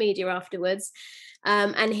says in the media afterwards.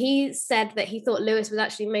 And he said that he thought Lewis was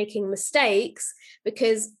actually making mistakes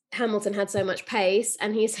because Hamilton had so much pace.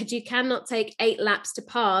 And he said, you cannot take 8 laps to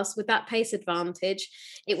pass with that pace advantage.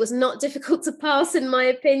 It was not difficult to pass, in my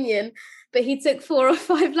opinion, but he took 4 or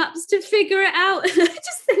 5 laps to figure it out. And I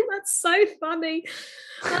just think that's so funny.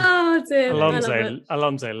 Oh dear.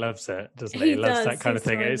 Alonso loves it, doesn't he? He loves that kind of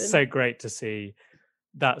thing. It's so great to see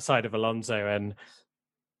that side of Alonso, and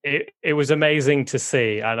it was amazing to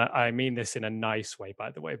see, and I mean this in a nice way, by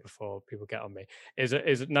the way, before people get on me. Is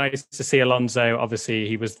it nice to see Alonso? Obviously,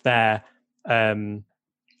 he was there,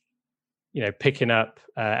 picking up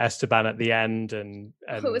Esteban at the end, and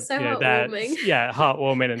it was so heartwarming.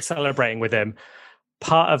 Heartwarming and celebrating with him.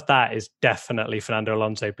 Part of that is definitely Fernando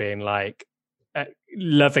Alonso being like,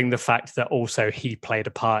 loving the fact that also he played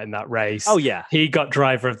a part in that race. Oh yeah, he got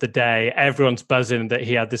driver of the day. Everyone's buzzing that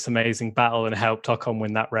he had this amazing battle and helped Ocon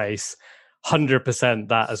win that race. 100%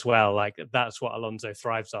 that as well. Like, that's what Alonso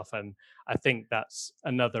thrives off, and I think that's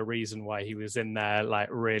another reason why he was in there, like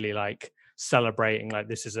really like celebrating, like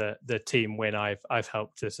this is the team win. I've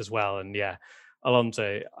helped this as well. And yeah,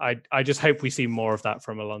 Alonso, I just hope we see more of that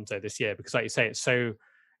from Alonso this year, because like you say, it's so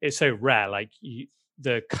rare. Like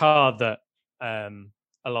the car that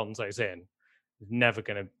Alonso's in is never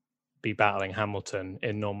going to be battling Hamilton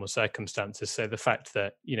in normal circumstances. So the fact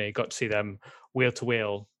that you got to see them wheel to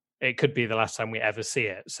wheel, it could be the last time we ever see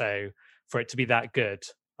it. So for it to be that good,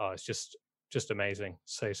 it's just amazing.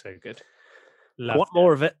 So good. I want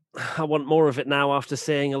more of it. I want more of it now after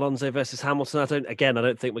seeing Alonso versus Hamilton. I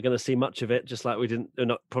don't think we're going to see much of it, just like we're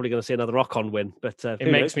not probably going to see another Ocon win. But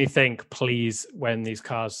it makes me think, please, when these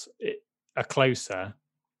cars are closer,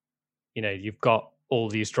 you've got all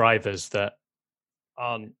these drivers that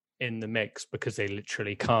aren't in the mix because they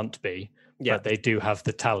literally can't be, but they do have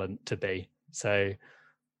the talent to be. So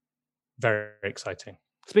very exciting.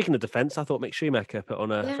 Speaking of defence, I thought Mick Schumacher put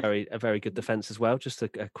on a very good defence as well. Just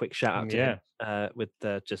a quick shout out to him with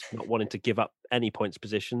just not wanting to give up any points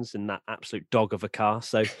positions in that absolute dog of a car.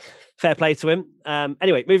 So fair play to him.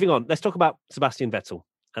 Anyway, moving on. Let's talk about Sebastian Vettel,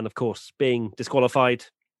 and of course being disqualified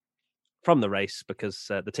from the race because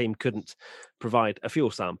the team couldn't provide a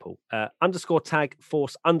fuel sample. _tag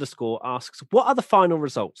force_ asks, what are the final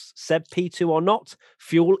results? Seb P2 or not?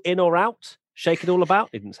 Fuel in or out? Shake it all about?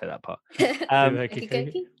 He didn't say that part.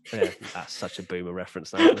 Yeah, that's such a boomer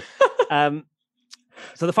reference now.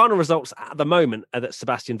 So the final results at the moment are that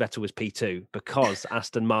Sebastian Vettel is P2 because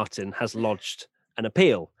Aston Martin has lodged an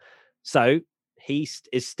appeal. So he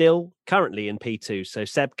is still currently in P2. So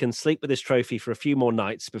Seb can sleep with his trophy for a few more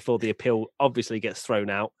nights before the appeal obviously gets thrown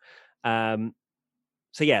out. So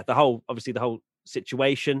yeah, the whole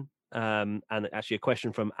situation. And actually a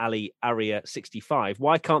question from Ali Aria 65.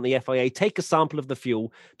 Why can't the FIA take a sample of the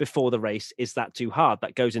fuel before the race? Is that too hard?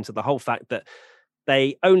 That goes into the whole fact that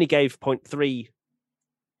they only gave 0.3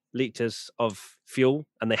 litres of fuel,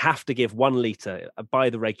 and they have to give 1 litre by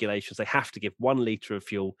the regulations. They have to give 1 litre of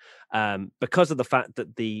fuel because of the fact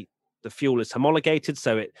that the fuel is homologated,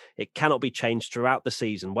 so it cannot be changed throughout the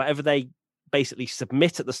season. Whatever they basically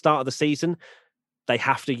submit at the start of the season, they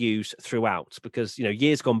have to use throughout, because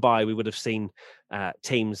years gone by we would have seen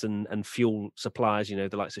teams and fuel suppliers, the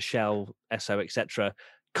likes of Shell, Esso, etc.,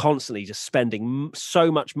 constantly just spending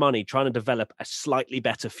so much money trying to develop a slightly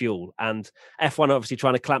better fuel, and F1 obviously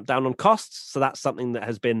trying to clamp down on costs. So that's something that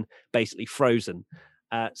has been basically frozen.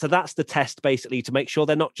 So that's the test, basically, to make sure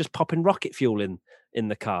they're not just popping rocket fuel in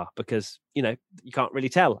the car, because, you can't really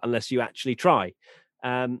tell unless you actually try.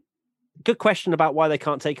 Good question about why they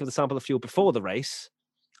can't take the sample of fuel before the race.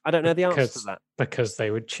 I don't know the answer to that. Because they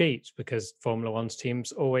would cheat, because Formula One's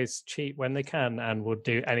teams always cheat when they can and would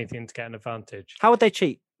do anything to get an advantage. How would they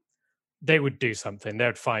cheat? They would do something. They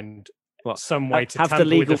would find some way to have tamper the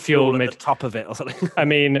legal with the fuel at the top of it or something. I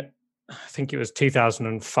mean, I think it was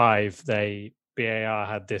 2005. BAR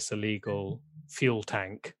had this illegal fuel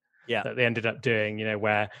tank that they ended up doing,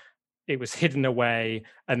 where it was hidden away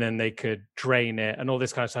and then they could drain it and all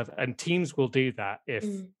this kind of stuff. And teams will do that if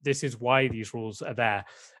this is why these rules are there.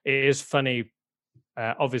 It is funny.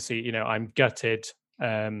 Obviously, I'm gutted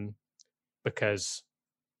because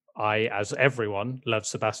I, as everyone, love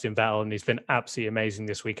Sebastian Vettel, and he's been absolutely amazing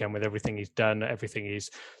this weekend with everything he's done, everything he's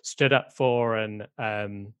stood up for, and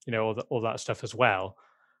all that stuff as well.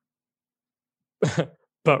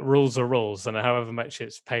 But rules are rules, and however much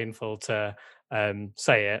it's painful to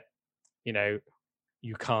say it,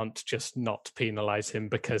 you can't just not penalize him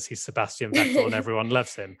because he's Sebastian Vettel and everyone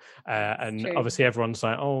loves him. And true. Obviously everyone's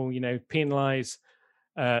like, penalize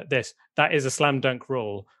this. That is a slam dunk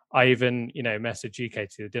rule. I even, messaged you,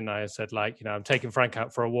 Katie, didn't I? I said, I'm taking Frank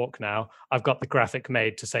out for a walk now. I've got the graphic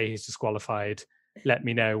made to say he's disqualified. Let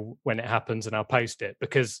me know when it happens and I'll post it,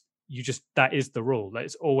 because that is the rule.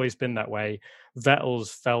 It's always been that way.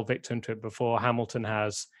 Vettel's fell victim to it before. Hamilton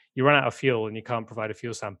has. You run out of fuel and you can't provide a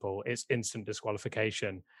fuel sample, it's instant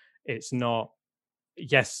disqualification. It's not,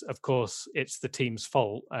 yes, of course, it's the team's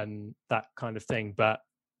fault and that kind of thing, but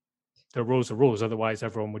the rules are rules. Otherwise,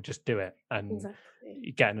 everyone would just do it and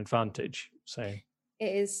get an advantage. So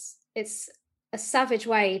it's a savage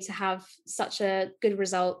way to have such a good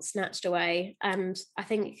result snatched away. And I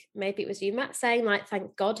think maybe it was you, Matt, saying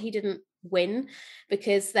thank God he didn't win,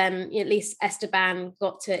 because then at least Esteban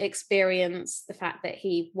got to experience the fact that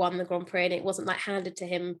he won the Grand Prix and it wasn't handed to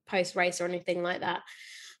him post race or anything like that.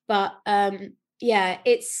 But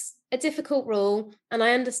it's a difficult rule, and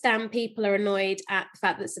I understand people are annoyed at the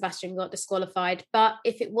fact that Sebastian got disqualified, but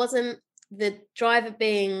if it wasn't the driver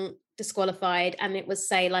being disqualified and it was,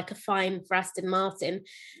 say, a fine for Aston Martin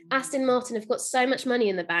have got so much money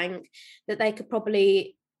in the bank that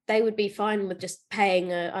they would be fine with just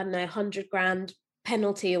paying a, I don't know, 100 grand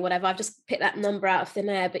penalty or whatever. I've just picked that number out of thin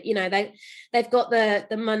air, but they've got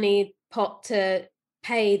the money pot to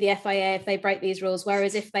pay the FIA if they break these rules,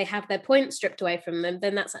 whereas if they have their points stripped away from them,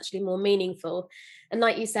 then that's actually more meaningful. And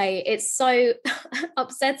like you say, it's so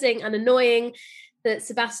upsetting and annoying that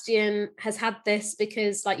Sebastian has had this,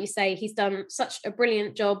 because like you say, he's done such a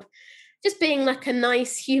brilliant job just being a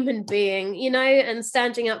nice human being, and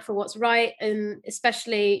standing up for what's right. And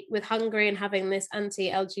especially with Hungary and having this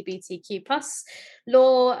anti-LGBTQ plus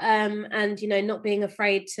law, and, not being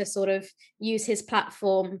afraid to sort of use his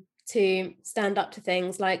platform to stand up to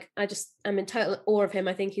things. I'm in total awe of him.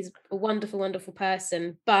 I think he's a wonderful, wonderful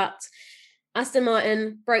person. But Aston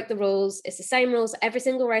Martin broke the rules. It's the same rules every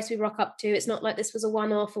single race we rock up to. It's not like this was a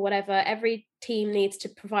one-off or whatever. Every team needs to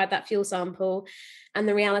provide that fuel sample. And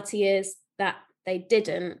the reality is that they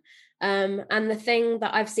didn't. And the thing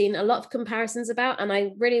that I've seen a lot of comparisons about, and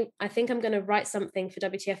I think I'm going to write something for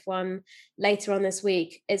WTF1 later on this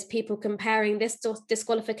week, is people comparing this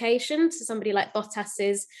disqualification to somebody like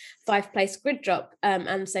Bottas's 5-place grid drop,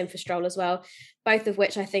 and same for Stroll as well, both of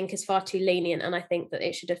which I think is far too lenient, and I think that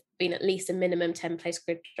it should have been at least a minimum 10-place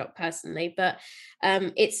grid drop personally. But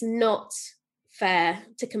it's not fair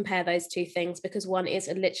to compare those two things, because one is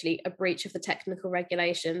literally a breach of the technical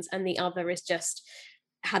regulations and the other is just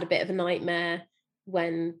had a bit of a nightmare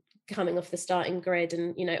when coming off the starting grid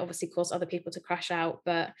and, obviously caused other people to crash out.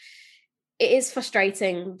 But it is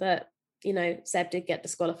frustrating that, Seb did get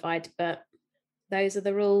disqualified, but those are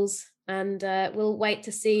the rules. And we'll wait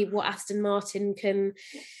to see what Aston Martin can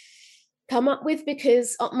come up with,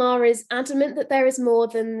 because Otmar is adamant that there is more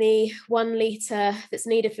than the 1 litre that's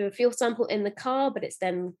needed for a fuel sample in the car, but it's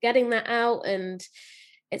then getting that out and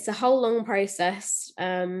it's a whole long process.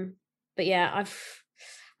 But yeah,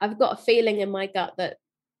 I've got a feeling in my gut that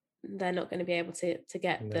they're not going to be able to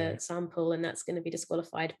get the sample, and that's going to be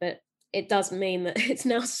disqualified. But it does mean that it's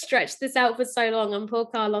now stretched this out for so long. And poor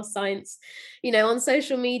Carlos Sainz, on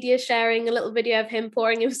social media, sharing a little video of him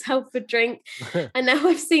pouring himself a drink. And now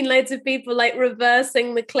I've seen loads of people like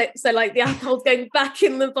reversing the clip. So like the alcohol's going back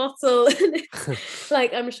in the bottle.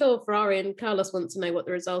 Like, I'm sure Ferrari and Carlos want to know what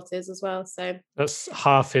the result is as well. So that's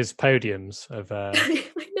half his podiums of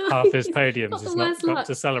half his podiums is not got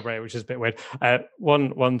to celebrate, which is a bit weird.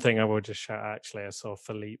 One thing I will just shout out, actually, I saw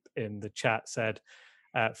Philippe in the chat said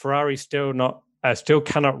Ferrari still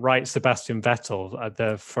cannot write Sebastian Vettel.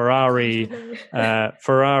 The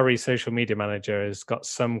Ferrari social media manager has got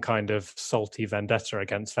some kind of salty vendetta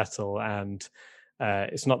against Vettel, and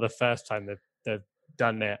it's not the first time they've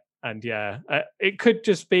done it. And it could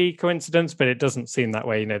just be coincidence, but it doesn't seem that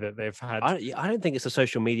way. That they've had. I don't think it's a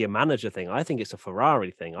social media manager thing. I think it's a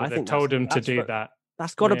Ferrari thing. I think they've told him to do that.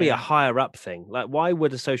 That's got to be a higher up thing. Like, why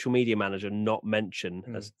would a social media manager not mention?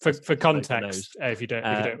 For context, if you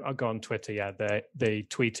don't go on Twitter, they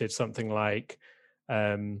tweeted something like,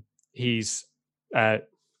 Carlos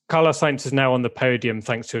Sainz is now on the podium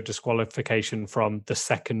thanks to a disqualification from the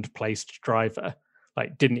second placed driver.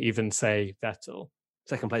 Like, didn't even say Vettel.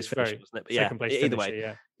 Second place finish, wasn't it? But either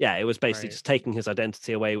way, it was basically just taking his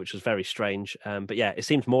identity away, which was very strange. But it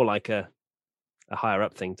seems more like a higher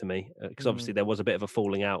up thing to me, because obviously there was a bit of a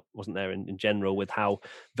falling out, wasn't there, in general, with how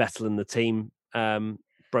Vettel and the team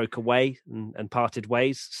broke away and parted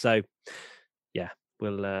ways. So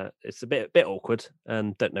it's a bit awkward,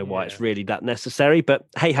 and don't know why it's really that necessary, but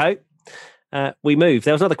hey ho. We move.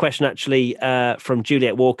 There was another question actually from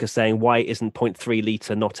Juliet Walker saying, why isn't 0.3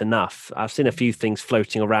 litre not enough? I've seen a few things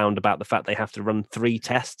floating around about the fact they have to run 3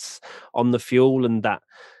 tests on the fuel, and that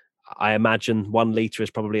I imagine 1 litre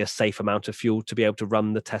is probably a safe amount of fuel to be able to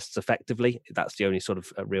run the tests effectively. That's the only sort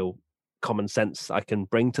of real common sense I can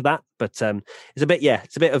bring to that. But it's a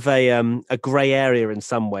bit of a grey area in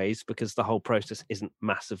some ways, because the whole process isn't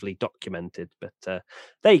massively documented. But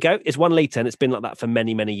there you go. It's 1 litre, and it's been like that for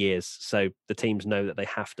many, many years. So the teams know that they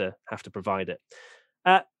have to provide it.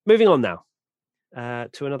 Moving on now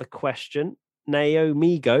to another question.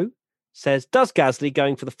 Naomigo says, does Gasly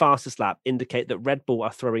going for the fastest lap indicate that Red Bull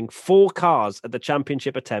are throwing 4 cars at the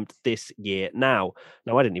championship attempt this year now?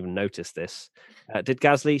 No, I didn't even notice this. Did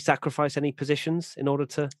Gasly sacrifice any positions in order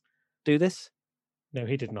to do this? No,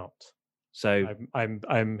 he did not. So I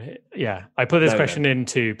put this question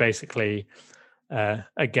into basically,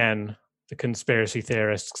 again, the conspiracy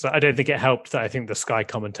theorists, because I don't think it helped that I think the Sky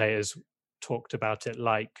commentators talked about it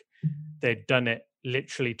like they'd done it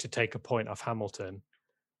literally to take a point off Hamilton.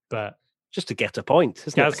 But just to get a point,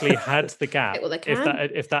 Gasly had the gap.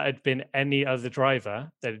 If that had been any other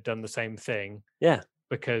driver, they'd have done the same thing. Yeah.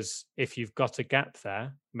 Because if you've got a gap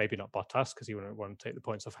there, maybe not Bottas, because he wouldn't want to take the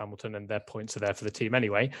points off Hamilton, and their points are there for the team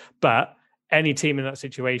anyway. But any team in that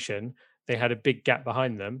situation, they had a big gap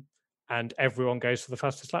behind them, and everyone goes for the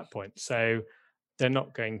fastest lap point. So they're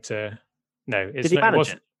not going to. No, did he manage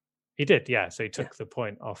it? He did, yeah. So he took the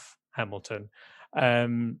point off Hamilton.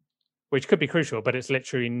 Which could be crucial, but it's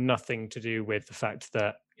literally nothing to do with the fact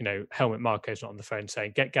that, Helmut Marko's not on the phone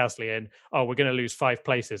saying, get Gasly in. Oh, we're going to lose 5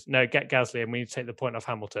 places. No, get Gasly in. We need to take the point off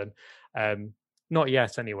Hamilton. Not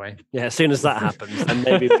yet, anyway. Yeah, as soon as that happens, then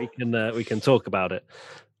maybe we can talk about it.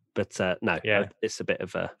 But it's a bit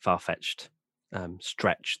of a far-fetched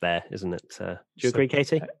stretch there, isn't it? Do you agree,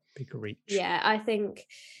 Katie? Big reach. Yeah, I think...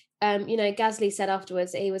 Gasly said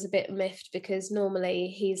afterwards he was a bit miffed, because normally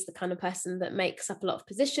he's the kind of person that makes up a lot of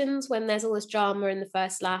positions when there's all this drama in the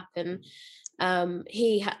first lap, and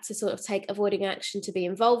he had to sort of take avoiding action to be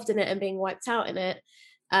involved in it and being wiped out in it.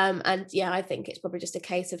 I think it's probably just a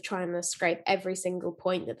case of trying to scrape every single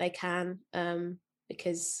point that they can,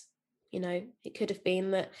 because it could have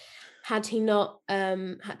been that had he not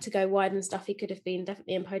had to go wide and stuff, he could have been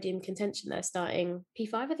definitely in podium contention there, starting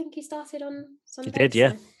P5. I think he started on Sunday. He did,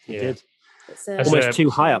 yeah. He did. It's almost too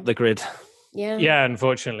high up the grid. Yeah. Yeah,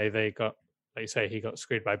 unfortunately, they got, like you say, he got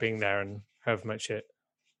screwed by being there, and however much it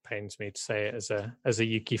pains me to say it as a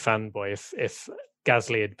Yuki fanboy, if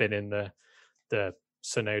Gasly had been in the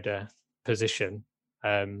Tsunoda position,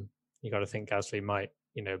 you got to think Gasly might,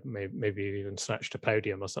 maybe even snatched a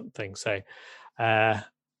podium or something. So,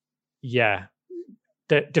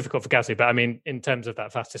 difficult for Gasly. But I mean, in terms of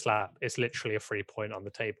that fastest lap, it's literally a 3 point on the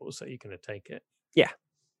table, so you're going to take it.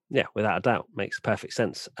 Yeah, without a doubt. Makes perfect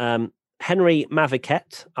sense. Henry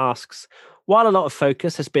Maviket asks, while a lot of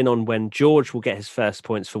focus has been on when George will get his first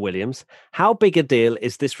points for Williams, how big a deal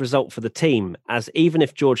is this result for the team? As even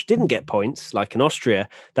if George didn't get points, like in Austria,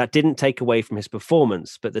 that didn't take away from his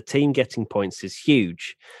performance, but the team getting points is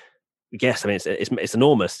huge. yes, I mean, it's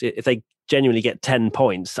enormous. If they genuinely get 10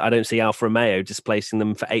 points, I don't see Alfa Romeo displacing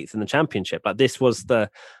them for 8th in the championship. Like, this was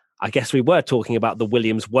I guess we were talking about the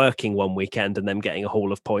Williams working one weekend and them getting a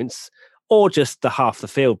haul of points, or just the half the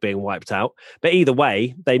field being wiped out. But either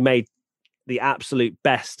way, they made the absolute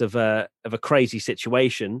best of a crazy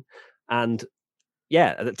situation. And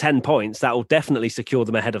yeah, at 10 points, that will definitely secure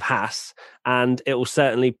them ahead of Haas, and it will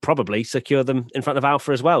certainly probably secure them in front of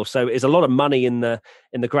Alfa as well. So it's a lot of money in the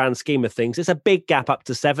grand scheme of things. It's a big gap up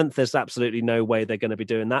to 7th. There's absolutely no way they're going to be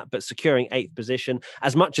doing that. But securing 8th position,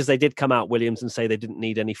 as much as they did come out, Williams, and say they didn't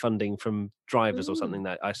need any funding from drivers or something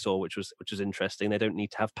that I saw, which was interesting. They don't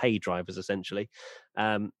need to have paid drivers, essentially.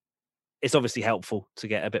 It's obviously helpful to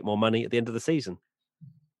get a bit more money at the end of the season.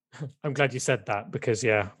 I'm glad you said that, because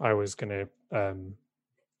I was going to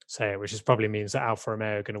say it, which probably means that Alfa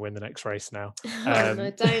Romeo are going to win the next race now.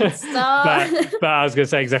 No, don't start. but I was going to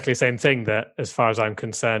say exactly the same thing, that as far as I'm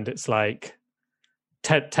concerned, it's like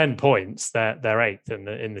 10 points. They're 8th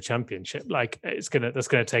in the championship. Like, that's going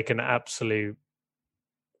to take an absolute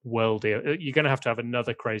worldie. You're going to have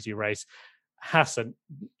another crazy race. Haas,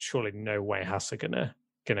 surely no way Haas are going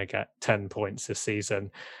to get 10 points this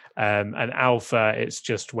season. And Alpha, it's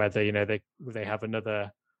just whether they have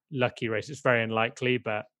another lucky race. It's very unlikely,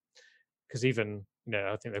 but because even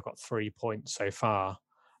I think they've got 3 points so far.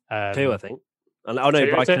 2, I think. Oh no,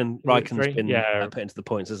 Raikkonen's been put into the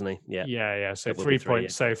points, isn't he? Yeah. So 3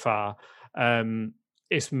 points so far.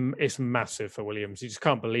 It's massive for Williams. You just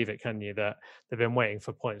can't believe it, can you? That they've been waiting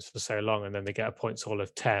for points for so long, and then they get a points haul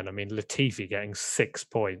of 10. I mean, Latifi getting 6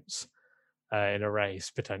 points in a race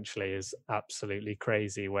potentially is absolutely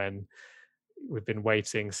crazy, when we've been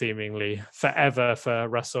waiting seemingly forever for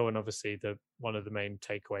Russell. And obviously one of the main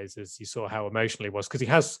takeaways is you saw how emotional he was,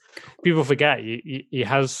 because people forget he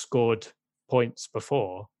has scored points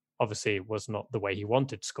before. Obviously it was not the way he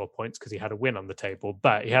wanted to score points, because he had a win on the table,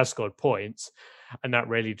 but he has scored points, and that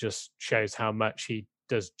really just shows how much he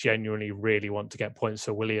does genuinely really want to get points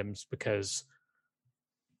for Williams, because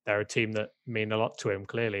they're a team that mean a lot to him,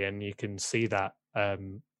 clearly, and you can see that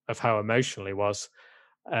of how emotional he was.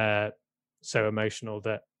 So emotional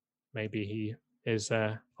that maybe he is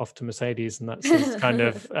off to Mercedes, and that's his kind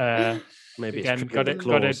of maybe again got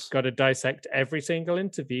to dissect every single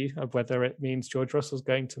interview of whether it means George Russell's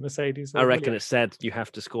going to Mercedes. I reckon it said you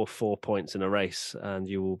have to score 4 points in a race, and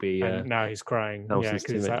you will be. And now he's crying. Yeah,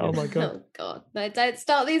 because he's like, oh my god, oh god, no! Don't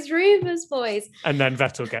start these rumours, boys. And then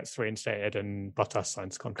Vettel gets reinstated, and Bottas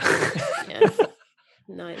signs contract. Yeah,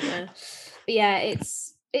 nightmare. But yeah,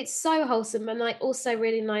 it's so wholesome, and like also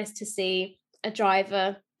really nice to see a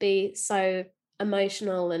driver be so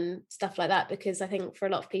emotional and stuff like that, because I think for a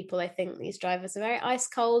lot of people, I think these drivers are very ice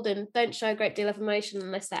cold and don't show a great deal of emotion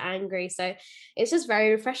unless they're angry. So it's just very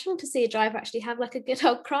refreshing to see a driver actually have like a good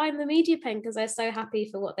old cry in the media pen, because they're so happy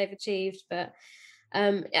for what they've achieved. But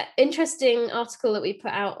interesting article that we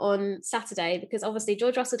put out on Saturday, because obviously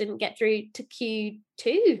George Russell didn't get through to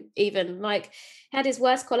Q2 even, like had his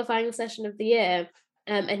worst qualifying session of the year.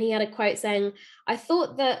 And he had a quote saying, "I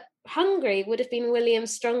thought that Hungary would have been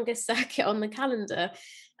Williams' strongest circuit on the calendar,"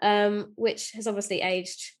 which has obviously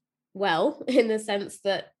aged well, in the sense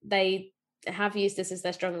that they have used this as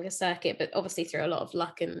their strongest circuit, but obviously through a lot of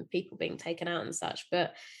luck and people being taken out and such.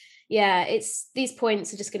 But yeah, these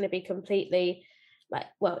points are just going to be completely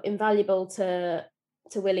invaluable to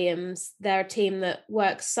Williams. They're a team that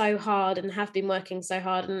works so hard and have been working so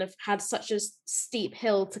hard and have had such a steep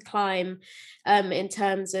hill to climb in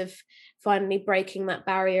terms of finally breaking that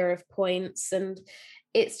barrier of points. And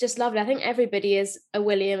it's just lovely. I think everybody is a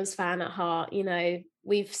Williams fan at heart.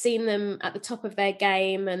 We've seen them at the top of their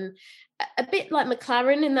game, and a bit like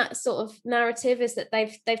McLaren in that sort of narrative is that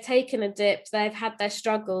they've taken a dip, they've had their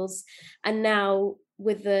struggles, and now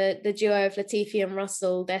with the duo of Latifi and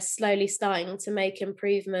Russell, they're slowly starting to make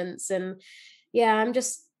improvements. And yeah, I'm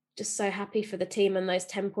just so happy for the team, and those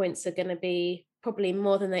 10 points are going to be probably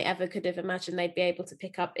more than they ever could have imagined they'd be able to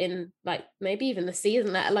pick up in maybe even the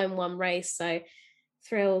season, let alone one race. So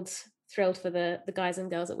thrilled for the guys and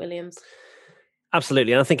girls at Williams.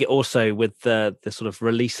 Absolutely. And I think it also, with the sort of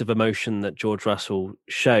release of emotion that George Russell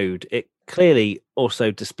showed, it clearly also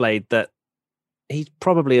displayed that he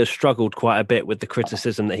probably has struggled quite a bit with the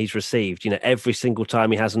criticism that he's received. Every single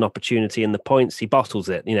time he has an opportunity in the points, he bottles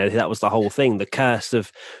it. That was the whole thing, the curse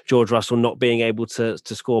of George Russell not being able to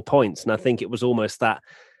score points. And I think it was almost that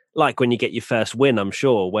like when you get your first win, I'm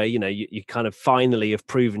sure, where, you know, you kind of finally have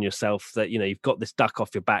proven yourself that, you know, you've got this duck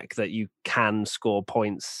off your back, that you can score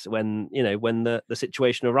points when, you know, when the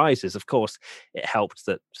situation arises. Of course, it helped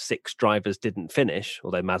that 6 drivers didn't finish,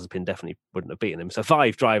 although Mazepin definitely wouldn't have beaten him. So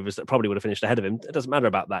 5 drivers that probably would have finished ahead of him. It doesn't matter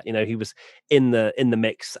about that. You know, he was in the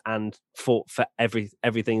mix and fought for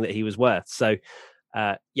everything that he was worth. So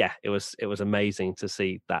yeah, it was amazing to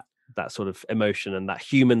see that sort of emotion and that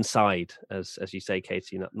human side, as you say,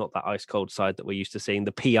 Katie, not that ice cold side that we're used to seeing,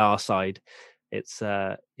 the PR side. It's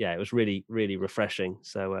yeah, it was really, really refreshing.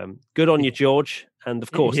 So good on you, George. And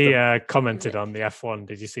of course, he commented on the F1.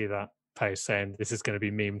 Did you see that post saying this is going to be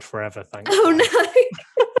memed forever? Thanks. Oh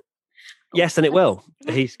no. Yes, and it will.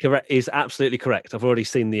 He's correct. He's absolutely correct. I've already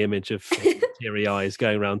seen the image of teary eyes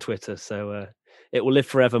going around Twitter. So it will live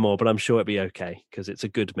forevermore, but I'm sure it'll be okay because it's a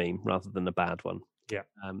good meme rather than a bad one. Yeah.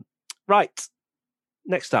 Right.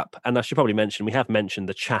 Next up, and I should probably mention, we have mentioned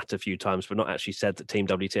the chat a few times, but not actually said that Team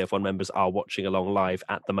WTF1 members are watching along live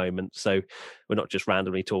at the moment. So we're not just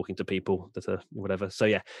randomly talking to people that are whatever. So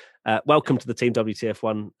yeah, welcome to the Team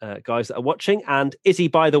WTF1 guys that are watching. And Izzy,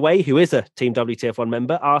 by the way, who is a Team WTF1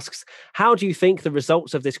 member, asks, how do you think the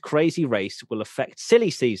results of this crazy race will affect silly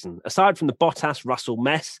season? Aside from the Bottas-Russell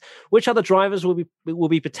mess, which other drivers will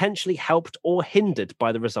be potentially helped or hindered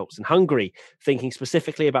by the results in Hungary? Thinking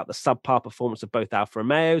specifically about the subpar performance of both Alfa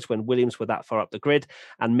Romeos when Williams were that far up the grid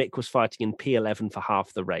and Mick was fighting in P11 for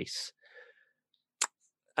half the race.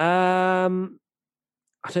 I don't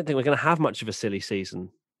think we're going to have much of a silly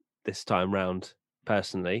season this time round,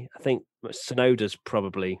 personally. I think Tsunoda's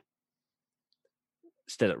probably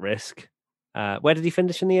still at risk. Where did he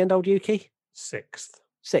finish in the end, old Yuki? 6th.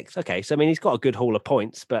 Okay, so I mean, he's got a good haul of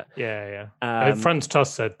points, but yeah. Franz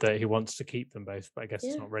Tost said that he wants to keep them both, but I guess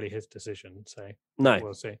it's not really his decision. So no,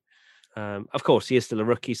 we'll see. Of course, he is still a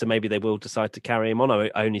rookie, so maybe they will decide to carry him on.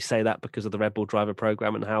 I only say that because of the Red Bull driver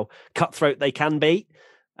program and how cutthroat they can be.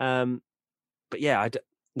 But yeah,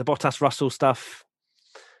 the Bottas-Russell stuff,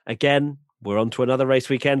 again, we're on to another race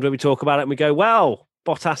weekend where we talk about it and we go, well,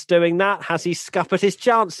 Bottas doing that, has he scuppered his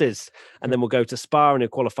chances? And then we'll go to Spa and he'll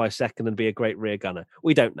qualify second and be a great rear gunner.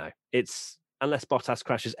 We don't know. It's unless Bottas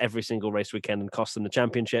crashes every single race weekend and costs them the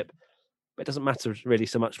championship, but it doesn't matter really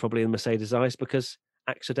so much probably in Mercedes' eyes because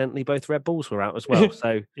accidentally both Red Bulls were out as well.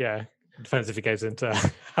 So yeah, depends if he goes into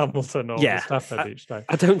Hamilton or Verstappen each time.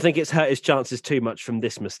 I don't think it's hurt his chances too much from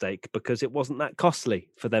this mistake because it wasn't that costly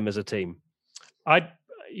for them as a team.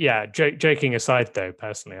 Joking aside though,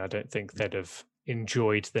 personally, I don't think they'd have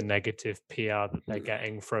enjoyed the negative PR that they're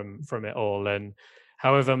getting from it all. And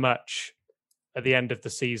however much at the end of the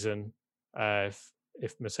season,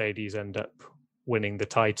 if Mercedes end up winning the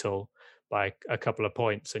title by a couple of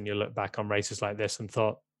points, and you look back on races like this and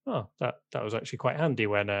thought, oh, that was actually quite handy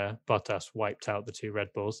when Bottas wiped out the 2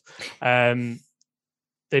 Red Bulls.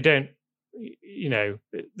 They don't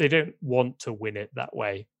want to win it that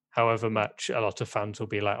way. However much a lot of fans will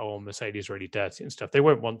be like, oh, Mercedes really dirty and stuff. They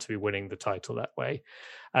won't want to be winning the title that way.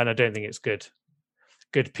 And I don't think it's good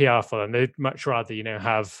PR for them. They'd much rather,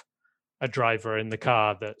 have a driver in the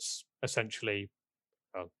car that's essentially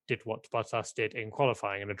did what Bottas did in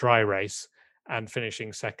qualifying in a dry race and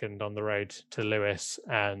finishing second on the road to Lewis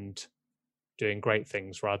and doing great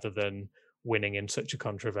things rather than winning in such a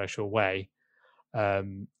controversial way.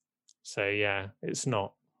 So yeah, it's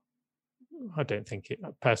not. I don't think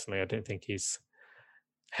he's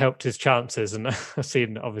helped his chances. And I've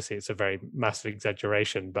seen, obviously, it's a very massive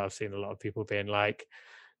exaggeration, but I've seen a lot of people being like,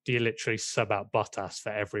 do you literally sub out Bottas for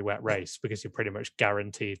every wet race because you're pretty much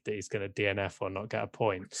guaranteed that he's going to DNF or not get a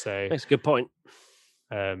point? So that's a good point.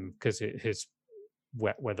 Because his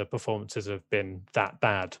wet weather performances have been that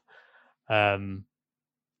bad. Not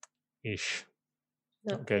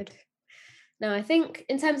good. No, I think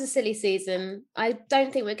in terms of silly season, I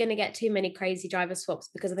don't think we're going to get too many crazy driver swaps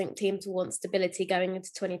because I think teams will want stability going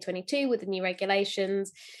into 2022 with the new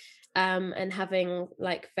regulations. And having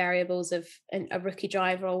like variables of a rookie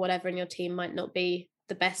driver or whatever in your team might not be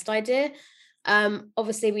the best idea.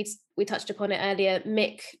 Obviously, we touched upon it earlier.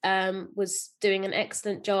 Mick was doing an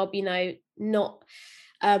excellent job, not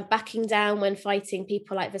backing down when fighting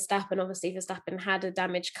people like Verstappen. Obviously, Verstappen had a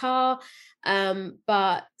damaged car,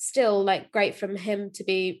 but still, like, great from him to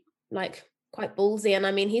be like quite ballsy. And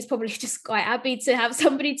I mean, he's probably just quite happy to have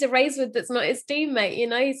somebody to race with that's not his teammate.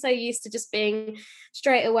 He's so used to just being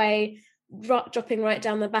straight away dropping right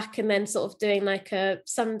down the back and then sort of doing like a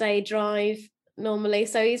Sunday drive normally.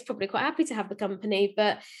 So he's probably quite happy to have the company,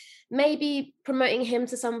 but maybe promoting him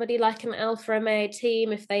to somebody like an Alfa Romeo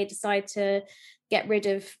team if they decide to get rid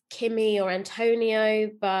of Kimi or Antonio.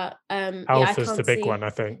 But Alfa's the big one, I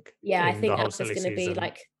think. Yeah, I think Alfa's going to be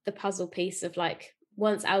like the puzzle piece of like,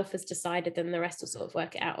 once Alpha's decided, then the rest will sort of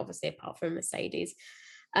work it out, obviously, apart from Mercedes.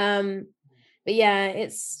 But yeah,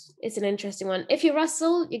 it's an interesting one. If you're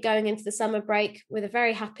Russell, you're going into the summer break with a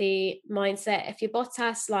very happy mindset. If you're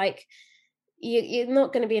Bottas, like, you're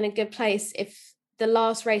not going to be in a good place if the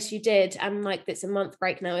last race you did, and like it's a month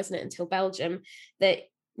break now, isn't it, until Belgium, that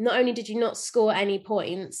not only did you not score any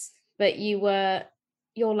points, but you're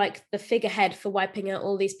like the figurehead for wiping out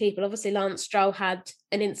all these people. Obviously, Lance Stroll had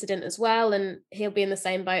an incident as well, and he'll be in the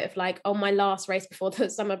same boat of like, oh, my last race before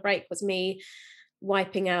the summer break was me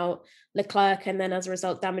wiping out Leclerc and then as a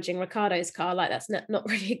result damaging Ricciardo's car. Like, that's not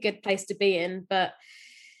really a good place to be in. But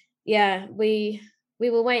yeah, we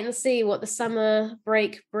will wait and see what the summer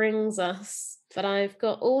break brings us. But I've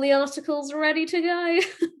got all the articles ready to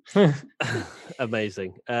go.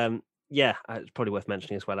 Amazing. Yeah, it's probably worth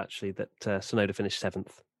mentioning as well, actually, that Tsunoda finished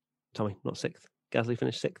 7th. Tommy, not 6th. Gasly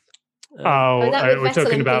finished 6th. We're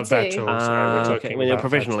talking about Vettel. Okay. When you're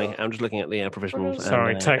provisionally, Vettel. I'm just looking at the provisional.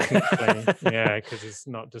 Sorry, technically, yeah, because he's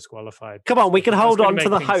not disqualified. Come on, we can hold on to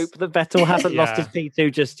the hope that Vettel hasn't lost his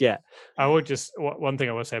P2 just yet. I would just one thing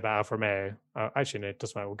I will say about Alfa Romeo. Actually, no, it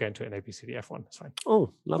doesn't matter. We'll go into it in ABCD F1. It's fine.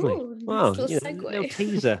 Oh, lovely! Wow, little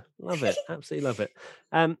teaser. Love it. Absolutely love it.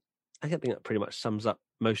 I think that pretty much sums up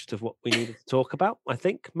most of what we needed to talk about. I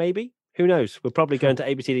think maybe. Who knows? We're probably going to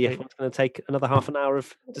ABCD F1. It's going to take another half an hour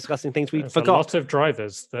of discussing things we forgot. A lot of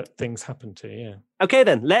drivers that things happen to, yeah. Okay,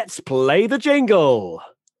 then, let's play the jingle.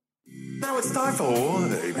 Now it's time for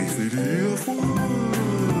ABCD F1.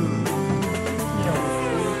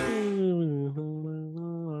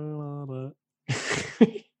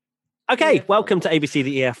 Okay, welcome to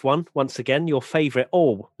ABCD EF1. Once again, your favourite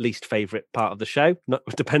or least favourite part of the show.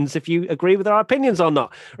 Depends if you agree with our opinions or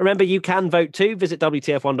not. Remember, you can vote too. Visit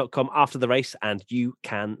WTF1.com after the race and you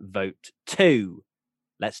can vote too.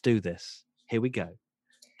 Let's do this. Here we go.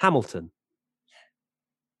 Hamilton.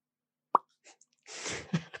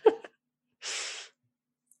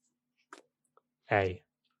 A.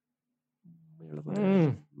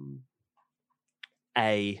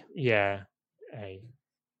 A. Yeah, A.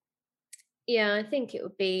 Yeah, I think it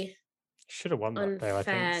would be should have won that unfair though, I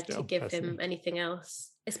think, to give him anything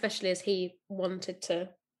else, especially as he wanted to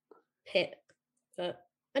pit. And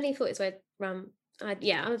he thought his way around.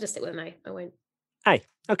 I'll just stick with an A. I won't. A.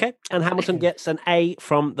 Okay. And Hamilton gets an A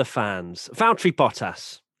from the fans. Valtteri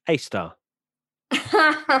Bottas, A star.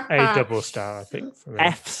 A double star, I think. For me.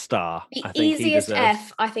 F star. The easiest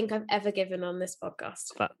F I think I've ever given on this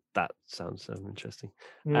podcast. That sounds so interesting.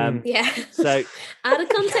 Yeah. So out of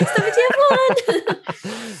context,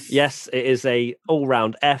 WTF1. Yes, it is a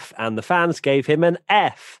all-round F, and the fans gave him an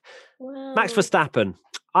F. Wow. Max Verstappen,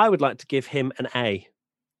 I would like to give him an A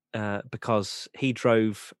because he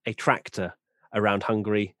drove a tractor around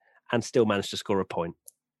Hungary and still managed to score a point.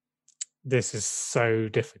 This is so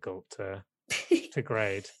difficult to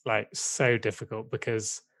grade, like so difficult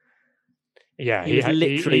because he was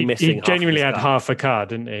literally missing. He genuinely had half a car,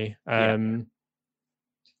 didn't he? I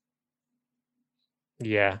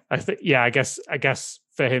guess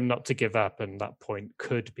for him not to give up, and that point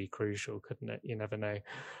could be crucial, couldn't it? You never know.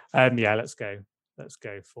 Let's go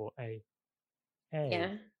for A.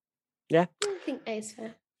 Yeah, I think A is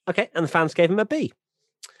fair. Okay, and the fans gave him a B.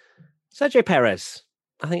 Sergio Perez,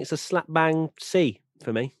 I think it's a slap bang C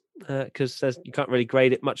for me. Because you can't really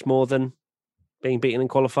grade it much more than being beaten in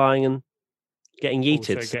qualifying and getting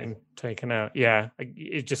yeeted. Also getting taken out. Yeah,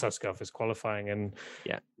 it just has to go off his qualifying and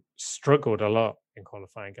struggled a lot in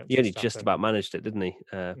qualifying. He only just about managed it, didn't he?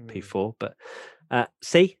 P4. But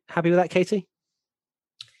C, happy with that, Katie?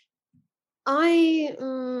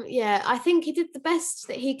 I think he did the best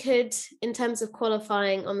that he could in terms of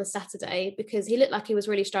qualifying on the Saturday because he looked like he was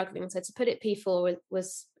really struggling. So to put it P4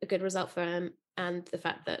 was a good result for him. And the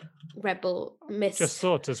fact that Red Bull missed. Just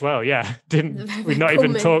thought as well, yeah. We not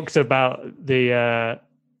even talked about the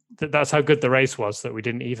that's how good the race was that we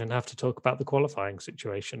didn't even have to talk about the qualifying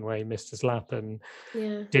situation where he missed his lap and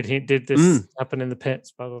did this happen in the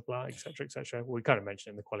pits, blah blah blah, etc. We kind of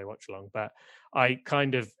mentioned in the quali watch along, but I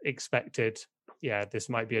kind of expected, this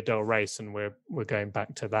might be a dull race and we're going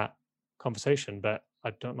back to that conversation, but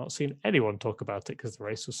I've not seen anyone talk about it because the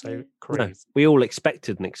race was so crazy. No, we all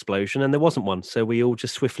expected an explosion and there wasn't one, so we all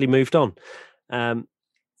just swiftly moved on. So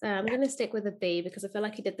I'm going to stick with a B because I feel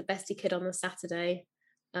like he did the best he could on the Saturday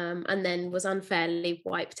and then was unfairly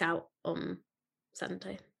wiped out on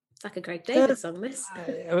Sunday. It's like a Greg David song, this.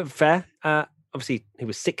 Fair. Obviously, he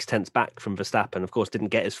was 6/10 back from Verstappen. Of course, didn't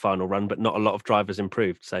get his final run, but not a lot of drivers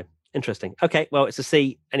improved. So interesting. Okay, well, it's a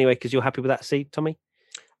C anyway because you're happy with that C, Tommy?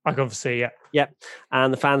 I can see, yeah. Yeah,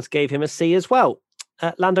 and the fans gave him a C as well.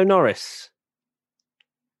 Lando Norris.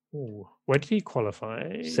 Ooh, where did he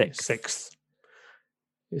qualify? Sixth.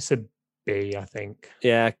 It's a B, I think.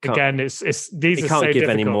 Yeah. Again, it's these you are can't so give difficult.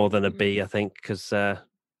 any more than a B, I think, because it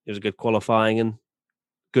was a good qualifying and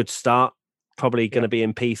good start. Probably going to be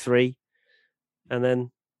in P3, and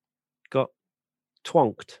then got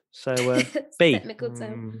twonked. So B. Technical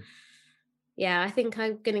term. Yeah, I think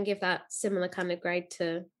I'm going to give that similar kind of grade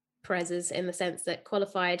to Perez's in the sense that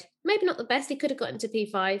qualified, maybe not the best. He could have gotten to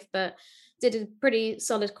P5, but did a pretty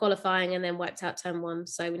solid qualifying and then wiped out turn 1.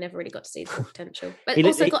 So we never really got to see his full potential. But he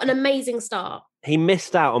also got an amazing start. He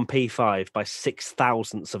missed out on P5 by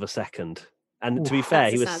 6,000ths of a second. And to be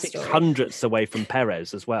fair, he was 600ths away from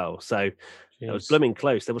Perez as well. So it was blooming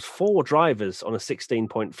close. There was 4 drivers on a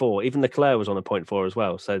 16.4. Even Leclerc was on a 0.4 as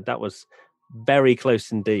well. So that was very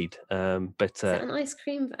close indeed. But is that an ice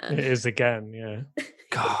cream van? It is again, yeah.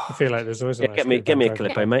 God. I feel like there's always an get me a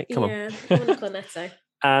Calippo, mate. Come on. Yeah, I want a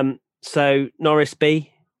Cornetto. So Norris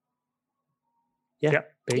B. Yeah.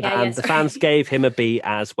 B. And the fans gave him a B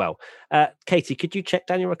as well. Katie, could you check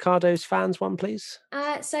Daniel Ricciardo's fans one, please?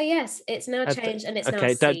 So yes, it's now changed and it's now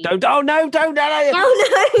C. Don't. Oh no! Don't!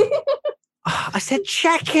 Oh no! I said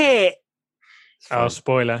check it. Oh,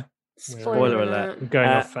 spoiler alert! I'm going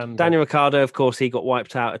off. Daniel Ricciardo, of course, he got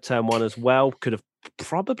wiped out at turn 1 as well. Could have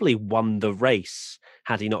probably won the race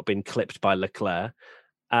had he not been clipped by Leclerc.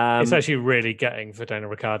 It's actually really getting for Daniel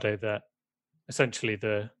Ricciardo that essentially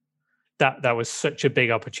that was such a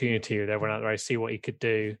big opportunity with everyone out there. I see what he could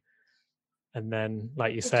do, and then,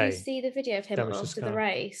 like you say, did you see the video of him after the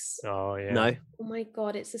race? Oh yeah, no. Oh my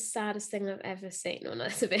god, it's the saddest thing I've ever seen. Well, no,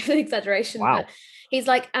 it's a bit of an exaggeration. Wow. But he's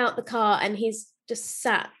like out the car and he's just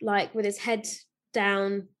sat like with his head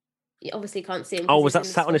down. You obviously can't see him. Oh, was that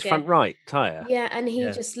sat on his front right tyre? Yeah, and he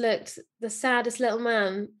just looked the saddest little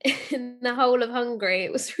man in the whole of Hungary.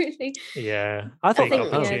 It was really. Yeah, I think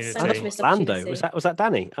so much missed Lando. Was that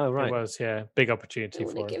Danny? Oh right, it was. Yeah, big opportunity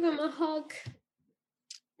for him. Give him a hug.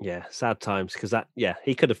 Yeah, sad times because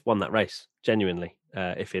he could have won that race genuinely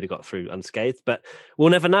if he'd have got through unscathed, but we'll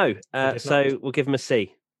never know. So we'll give him a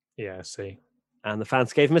C. Yeah, C. And the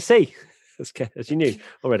fans gave him a C, as you knew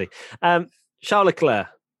already. Charles Leclerc.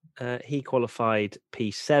 He qualified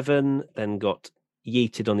P7, then got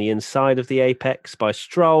yeeted on the inside of the apex by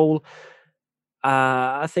Stroll.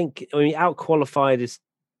 I think he out-qualified his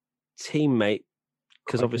teammate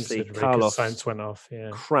because obviously Carlos Sainz went off,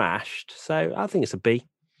 crashed. So I think it's a B.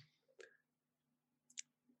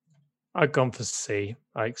 I've gone for C.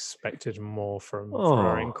 I expected more from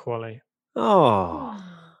Ferrari in quali.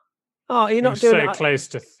 Oh, you're not doing so close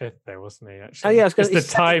to 5th there, wasn't he? Actually, oh yeah, it's the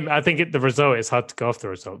time. I think the result is hard to go off the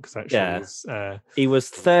result because actually, he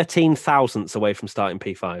was 13,000ths away from starting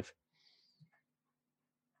P5.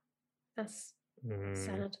 That's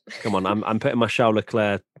sad. Come on, I'm putting my Charles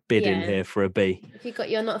Leclerc bid in here for a B. If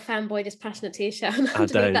you're not a fanboy, just passionate t-shirt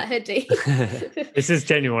underneath that hoodie. This is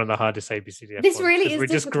genuinely one of the hardest ABCDF. This really is. We're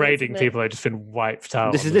just grading people who've just been wiped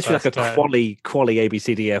out. This is literally like a quali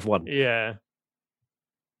ABCDF one. Yeah.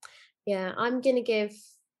 Yeah, I'm going to give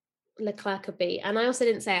Leclerc a B. And I also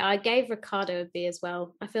didn't say I gave Ricciardo a B as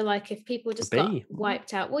well. I feel like if people just got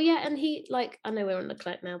wiped out, well, yeah, and he, I know we're on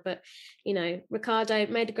Leclerc now, but, Ricciardo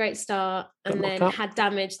made a great start and then had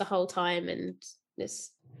damage the whole time, and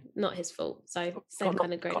it's not his fault. So same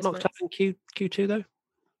kind of grade. Got knocked out in Q2, though?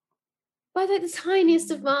 By the tiniest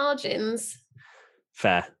of margins.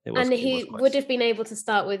 Fair. And he would have been able to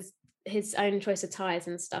start with his own choice of tyres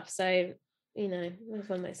and stuff. So... it was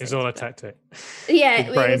one of those it's all a tactic. Yeah, it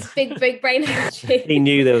was big brain energy. He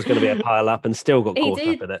knew there was going to be a pile up and still got caught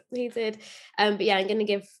up in it. He did. But yeah, I'm going to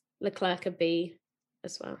give Leclerc a B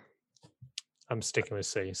as well. I'm sticking with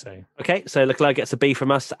C. So okay, so Leclerc gets a B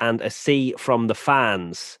from us and a C from the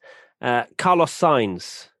fans. Carlos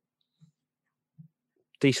Sainz,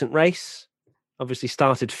 decent race. Obviously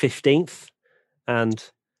started 15th,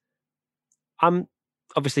 and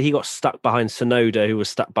obviously, he got stuck behind Tsunoda, who was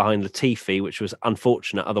stuck behind Latifi, which was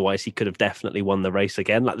unfortunate. Otherwise, he could have definitely won the race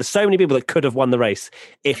again. There's so many people that could have won the race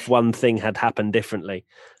if one thing had happened differently.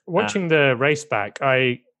 Watching the race back,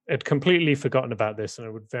 I had completely forgotten about this, and I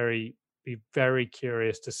would be very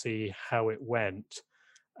curious to see how it went.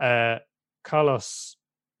 Carlos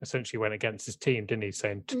essentially went against his team, didn't he?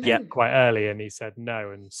 Saying quite early, and he said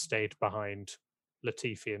no and stayed behind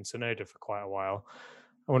Latifi and Tsunoda for quite a while.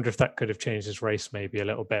 I wonder if that could have changed his race maybe a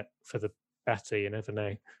little bit for the better. You never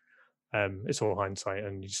know. It's all hindsight,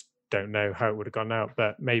 and you just don't know how it would have gone out.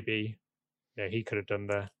 But maybe, he could have done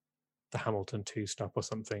the Hamilton 2-stop or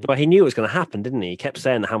something. Well, he knew it was going to happen, didn't he? He kept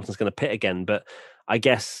saying that Hamilton's going to pit again. But I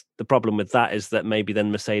guess the problem with that is that maybe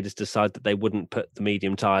then Mercedes decide that they wouldn't put the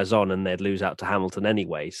medium tyres on and they'd lose out to Hamilton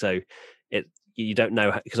anyway. So you don't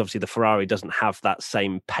know, because obviously the Ferrari doesn't have that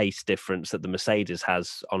same pace difference that the Mercedes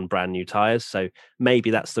has on brand new tyres. So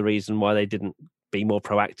maybe that's the reason why they didn't be more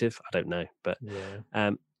proactive. I don't know, but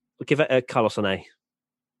we'll give it a Carlos an A.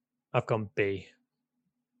 I've gone B.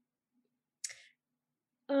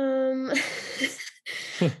 I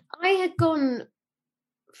had gone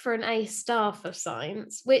for an A star for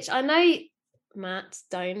Sainz, which I know, Matt,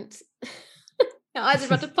 don't. Your eyes are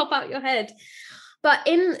about to pop out your head. But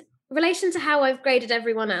in relation to how I've graded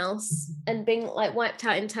everyone else and being like wiped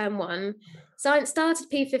out in turn 1, Sainz started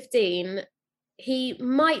P15. He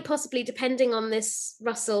might possibly, depending on this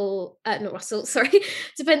depending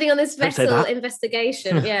on this Vettel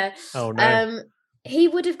investigation, Oh no. He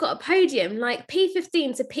would have got a podium, like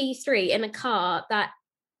P15 to P3 in a car that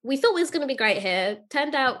we thought was going to be great here.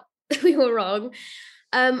 Turned out we were wrong.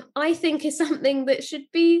 I think is something that should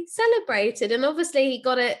be celebrated. And obviously he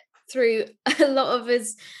got it through a lot of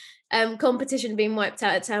his competition being wiped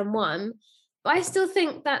out at turn 1. But I still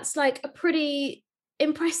think that's like a pretty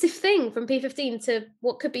impressive thing from P15 to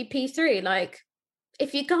what could be P3. Like,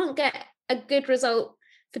 if you can't get a good result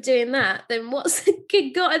for doing that, then what's the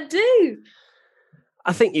kid got to do?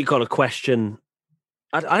 I think you've got to question.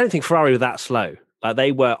 I don't think Ferrari were that slow. Like,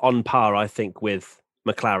 they were on par, I think, with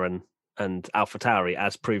McLaren and AlphaTauri,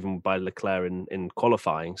 as proven by Leclerc in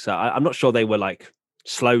qualifying. So I'm not sure they were like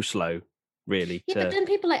slow, really. Yeah, but then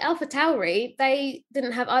people like AlphaTauri, they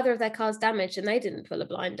didn't have either of their cars damaged and they didn't pull a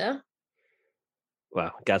blinder.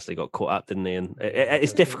 Well, Gasly got caught up, didn't he? And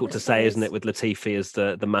it's difficult to say, isn't it, with Latifi as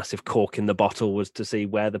the massive cork in the bottle was to see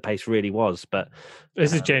where the pace really was. But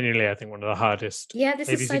this is genuinely, I think, one of the hardest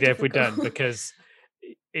ABCDF we've done, because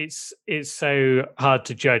it's so hard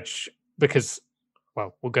to judge because,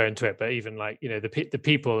 well, we'll go into it, but even like, you know, the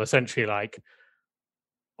people essentially like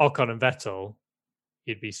Ocon and Vettel,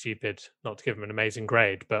 you'd be stupid not to give them an amazing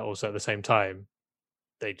grade, but also at the same time,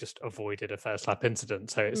 they just avoided a first lap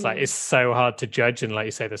incident. So it's like, it's so hard to judge. And like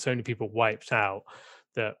you say, there's so many people wiped out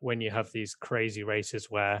that when you have these crazy races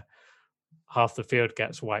where half the field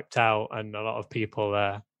gets wiped out and a lot of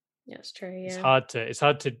people that's true. Yeah, it's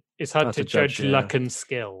hard to judge luck and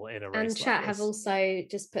skill in a race. And chat like have also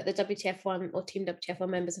just put the WTF1 or Team WTF1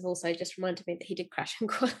 members have also just reminded me that he did crash in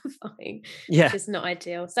qualifying, which is not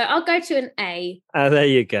ideal. So I'll go to an A. There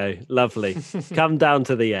you go. Lovely. Come down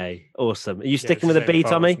to the A. Awesome. Are you sticking with a B,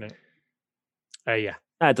 Tommy? Yeah.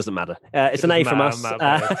 It doesn't matter. It's an A from us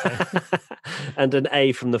and an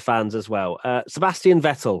A from the fans as well. Sebastian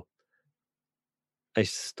Vettel. A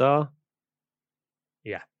star?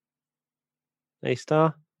 Yeah. A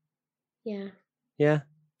star? Yeah. Yeah.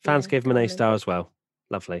 Fans gave him an A star as well.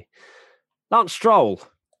 Lovely. Lance Stroll.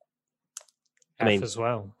 F as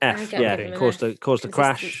well. F, yeah. Caused a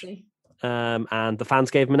crash. And the fans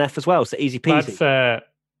gave him an F as well. So easy peasy.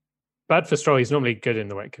 Bad for Stroll. He's normally good in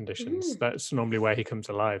the wet conditions. That's normally where he comes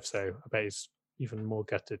alive. So I bet he's even more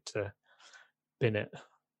gutted to bin it.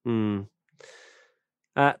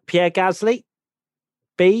 Pierre Gasly.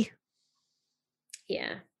 B.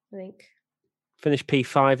 Yeah, I think. Finish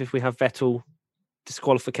P5 if we have Vettel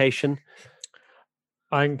disqualification.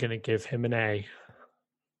 I'm going to give him an A.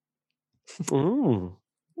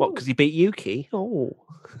 What, because he beat Yuki? Oh.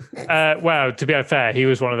 Well, to be fair, he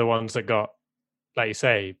was one of the ones that got, like you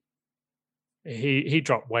say, he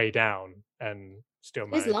dropped way down and still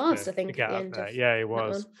managed I think, to get up there. Yeah, he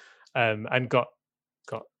was. And got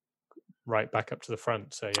right back up to the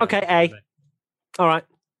front. So yeah, okay, A. All right.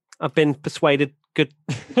 I've been persuaded. Good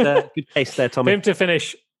case there, Tommy. For him to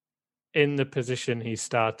finish in the position he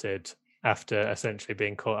started after essentially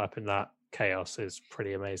being caught up in that chaos is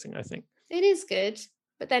pretty amazing, I think. It is good,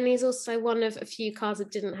 but then he's also one of a few cars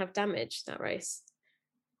that didn't have damage that race.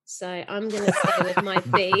 So I'm going to stay with my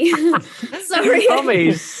B. Sorry.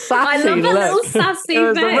 Tommy's sassy. I love a little sassy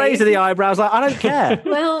face. The raise of the eyebrows, like, I don't care.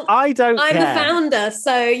 Well, I'm the founder,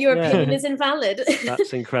 so your opinion is invalid.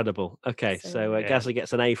 That's incredible. Okay, so Gasly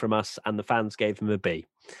gets an A from us, and the fans gave him a B.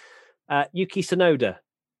 Yuki Tsunoda,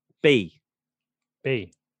 B.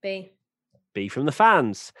 B from the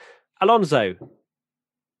fans. Alonso,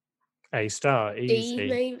 A star, easy. D,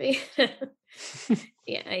 maybe.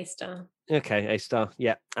 Yeah, A star. Okay, A star.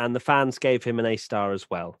 Yeah, and the fans gave him an A star as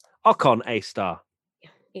well. Ocon, A star. Yeah,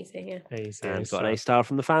 easy. Yeah, easy. And got an A star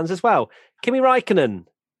from the fans as well. Kimi Räikkönen,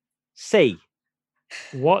 C.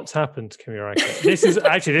 What's happened to Kimi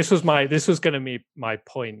Räikkönen? This was going to be my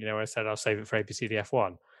point. You know, I said I'll save it for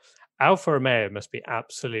ABCDF1. Alfa Romeo must be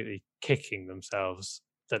absolutely kicking themselves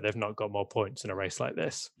that they've not got more points in a race like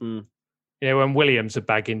this. You know, when Williams are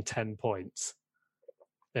bagging 10 points.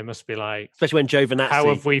 They must be like, especially when Giovinazzi how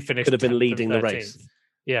have we finished? Could have been leading the race.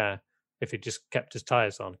 Yeah, if he just kept his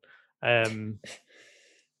tyres on.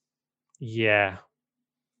 Yeah.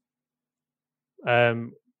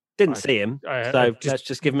 Didn't see him, so let's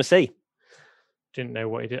just give him a C. Didn't know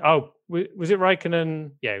what he did. Oh, was it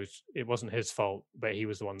Raikkonen? Yeah, it wasn't his fault, but he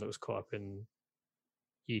was the one that was caught up in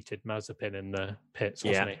yeeted Mazepin in the pits,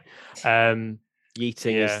 wasn't he?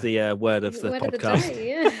 Yeeting is the word of the podcast.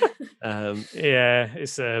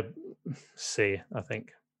 It's a C, I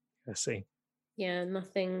think. A C. Yeah,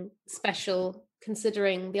 nothing special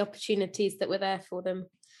considering the opportunities that were there for them.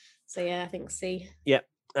 So yeah, I think C. Yep.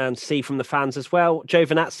 And C from the fans as well.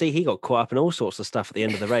 Giovinazzi, he got caught up in all sorts of stuff at the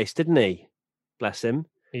end of the race, didn't he? Bless him.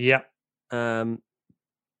 Yeah.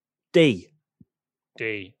 D.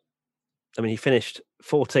 I mean, he finished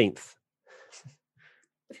 14th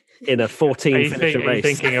in a 14-finisher race. Are you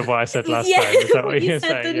thinking of what I said last time? Is that what you're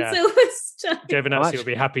saying? Yeah. Giovinazzi will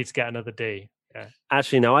be happy to get another D. Yeah.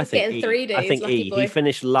 Actually, no, I think E. 3 Ds, I think E. boy. He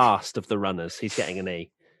finished last of the runners. He's getting an E.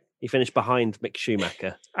 He finished behind Mick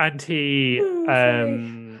Schumacher. And he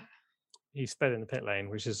sped in the pit lane,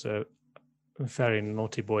 which is a very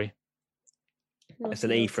naughty boy. It's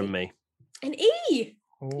an E from me. An E?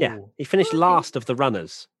 Ooh. Yeah, he finished last of the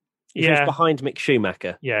runners. He finished behind Mick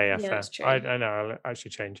Schumacher. Yeah, fair. That's true. I know, I'll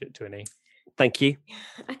actually change it to an E. Thank you.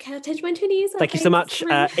 Okay, I'll change mine to an E. Thank you so much.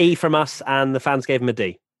 E from us, and the fans gave him a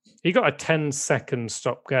D. He got a 10-second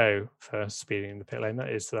stop go for speeding in the pit lane. That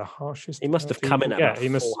is the harshest. He must have come in at about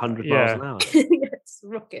 400 miles an hour. It's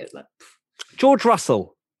rocket. George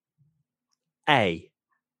Russell, A.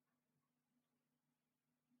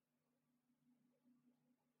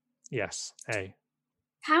 Yes, A.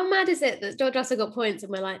 How mad is it that George Russell got points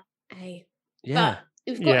and we're like, A? Yeah. But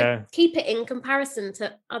we've got to keep it in comparison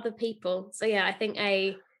to other people. So yeah, I think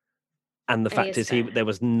A. And the fact is, there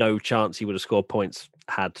was no chance he would have scored points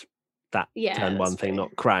had that turn one thing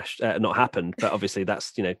not happened. But obviously,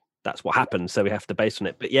 that's what happened. So we have to base on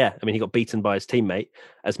it. But yeah, I mean, he got beaten by his teammate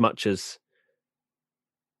as much as.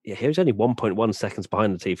 Yeah, he was only 1.1 seconds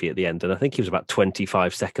behind Latifi at the end, and I think he was about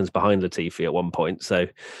 25 seconds behind Latifi at one point. So,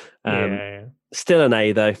 still an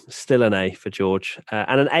A though, still an A for George,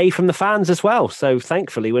 and an A from the fans as well. So,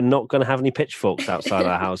 thankfully, we're not going to have any pitchforks outside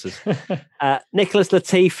our houses. Nicholas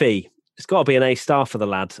Latifi, it's got to be an A star for the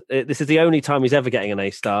lad. This is the only time he's ever getting an A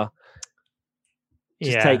star.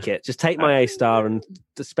 Just take it. Just take my A star and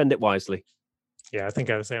just spend it wisely. Yeah, I think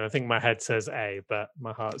I was saying. I think my head says A, but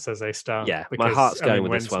my heart says A star. Yeah, because, my heart's going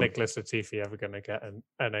with this one. When's Nicholas Latifi ever going to get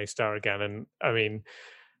an A star again? And I mean,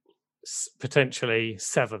 potentially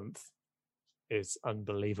 7th is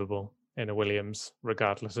unbelievable in a Williams,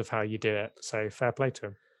 regardless of how you do it. So fair play to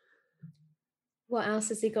him. What else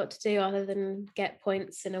has he got to do other than get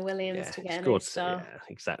points in a Williams to get an A star? Yeah,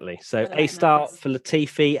 exactly. So A star for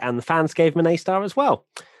Latifi, and the fans gave him an A star as well.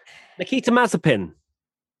 Nikita Mazepin.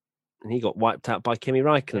 And he got wiped out by Kimi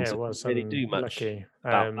Räikkönen. So it really do much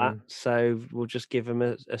about that. So we'll just give him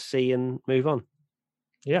a C and move on.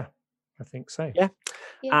 Yeah, I think so. Yeah.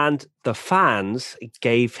 And the fans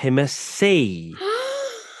gave him a C.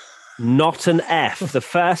 Not an F. The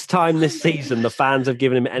first time this season the fans have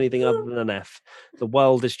given him anything other than an F. The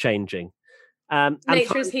world is changing.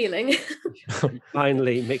 Nature is healing.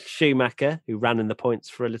 Finally, Mick Schumacher, who ran in the points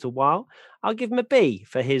for a little while, I'll give him a B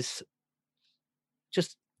for his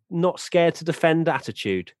just not scared to defend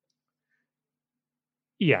attitude.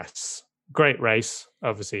 Yes. Great race.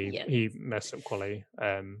 Obviously, he messed up quality.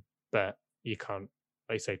 But you can't,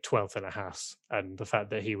 like say, 12th in a Haas. And the fact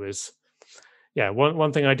that he was,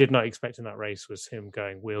 one thing I did not expect in that race was him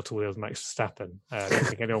going wheel to wheel with Max Verstappen. I don't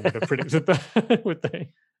think anyone would have predicted that, would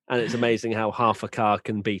they? And it's amazing how half a car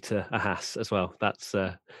can beat a Haas as well. That's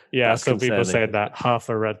some people say that half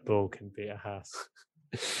a Red Bull can beat a Haas.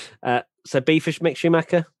 So B for Mick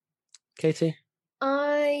Schumacher, Katie?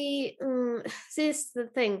 This is the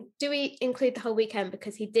thing. Do we include the whole weekend?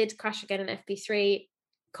 Because he did crash again in FP3,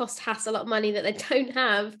 cost Haas a lot of money that they don't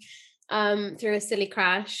have through a silly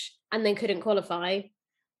crash, and then couldn't qualify.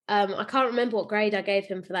 I can't remember what grade I gave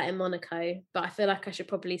him for that in Monaco, but I feel like I should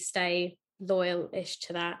probably stay loyal-ish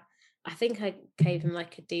to that. I think I gave him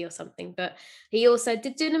like a D or something, but he also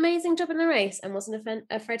did do an amazing job in the race and wasn't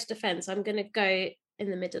afraid to defend. So I'm going to go in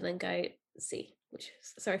the middle and go C, which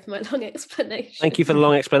is, sorry for my long explanation. Thank you for the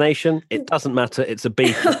long explanation. It doesn't matter. It's a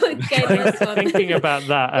B. Thinking about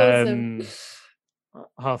that, awesome.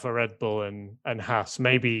 Half a Red Bull and Haas,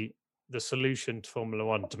 maybe the solution to Formula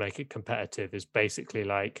One to make it competitive is basically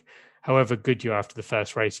like, however good you are after the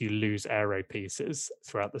first race, you lose aero pieces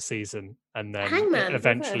throughout the season, and then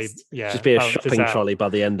eventually, just be a shopping trolley by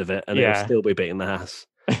the end of it, and it'll still be beating the Haas.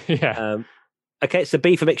 Okay, so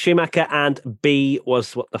B for Mick Schumacher, and B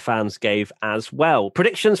was what the fans gave as well.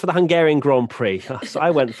 Predictions for the Hungarian Grand Prix. So I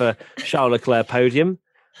went for Charles Leclerc podium.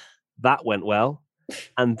 That went well.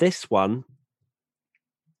 And this one,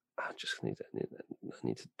 I just need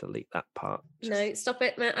to delete that part. No, stop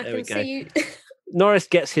it, Matt. I can see you. Norris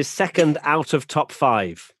gets his second out of top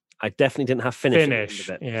 5. I definitely didn't have finish.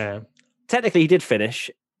 Yeah. Technically, he did finish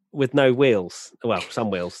with no wheels. Well, some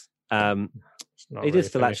wheels. He did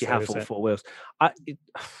still actually have 4 wheels.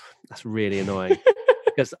 That's really annoying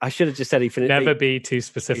because I should have just said he finished. Never be too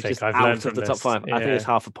specific. I've learned from the top 5. Yeah. I think it's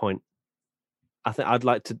half a point. I think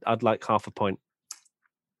I'd like half a point.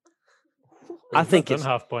 I think it's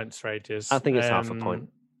half points for ages. I think it's half a point.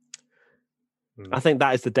 I think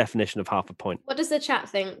that is the definition of half a point. What does the chat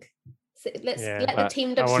think? So let the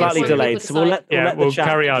team decide. Slightly delayed, so we'll let the chat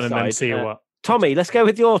carry on decide. And then see what. Tommy, let's go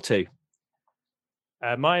with your 2.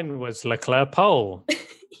 Mine was Leclerc pole,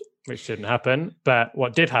 which didn't happen. But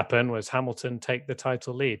what did happen was Hamilton take the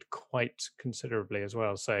title lead quite considerably as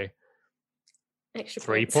well. So extra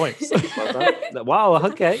 3 points. Wow,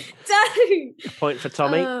 okay. Don't. A point for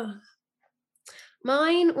Tommy.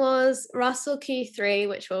 Mine was Russell Q3,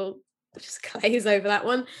 which will just glaze over that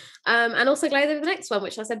one. And also glaze over the next one,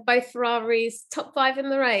 which I said both Ferraris top 5 in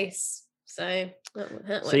the race. So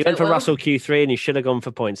you went for Russell Q3 and you should have gone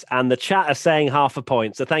for points. And the chat are saying half a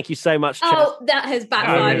point. So thank you so much, chat. Oh, that has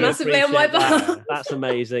backfired massively on my part. That's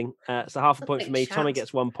amazing. So half a point for me. Chat. Tommy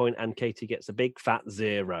gets 1 point and Katie gets a big fat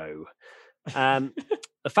 0. The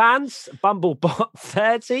fans, Bumblebot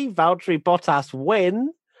 30, Valtteri Bottas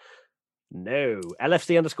win. No.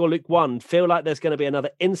 LFC_Luke 1. Feel like there's going to be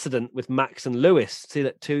another incident with Max and Lewis. See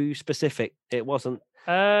that too specific. It wasn't.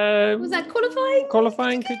 Was that qualifying?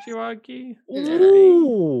 Qualifying, could you argue?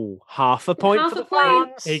 Ooh, half a point for the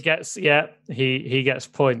fans. He gets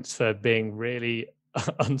points for being really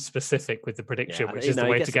unspecific with the prediction, which is the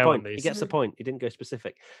way to go on these. He gets a point. He didn't go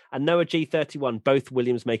specific. And Noah G31, both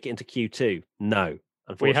Williams make it into Q2. No,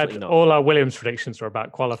 unfortunately not. All our Williams predictions were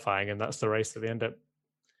about qualifying, and that's the race that we end up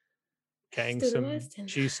getting some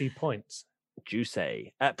juicy points.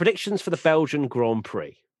 Juicy. Predictions for the Belgian Grand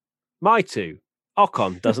Prix. My 2.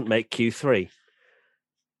 Ocon doesn't make Q3.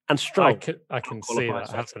 And Stroll. I can see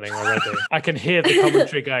that happening already. I can hear the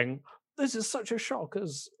commentary going, this is such a shock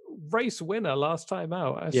as race winner last time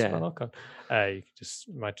out. Ocon. You can just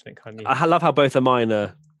imagine it, can't you? I love how both of mine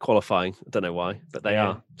are qualifying. I don't know why, but they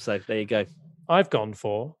are. So there you go. I've gone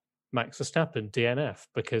for Max Verstappen, DNF,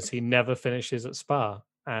 because he never finishes at Spa.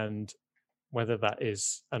 And whether that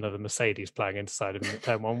is another Mercedes playing inside of him at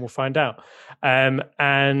turn 1, we'll find out.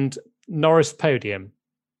 And Norris podium,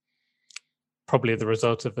 probably the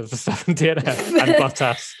result of the Verstappen DNF and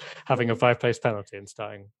Bottas having a 5-place penalty and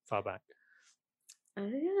starting far back. Oh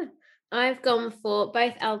yeah, I've gone for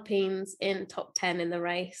both Alpines in top 10 in the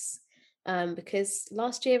race because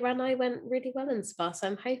last year Renault went really well in Spa, so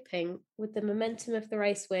I'm hoping with the momentum of the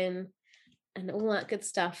race win and all that good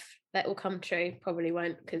stuff that will come true. Probably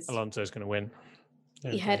won't because Alonso's going to win.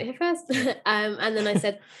 You heard it here first. And then I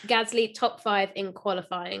said Gasly top 5 in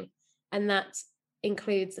qualifying, and that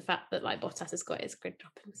includes the fact that like Bottas has got his grid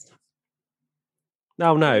drop and stuff.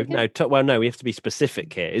 No. We have to be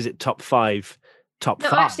specific here. Is it top 5? Top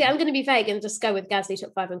 5? Actually, I'm going to be vague and just go with Gasly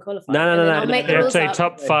top 5 in qualifying. No. I'll make the rules say up.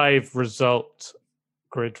 top 5 result,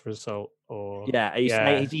 grid result, or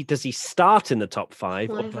does he start in the top 5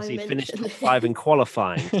 or does he finish top 5 in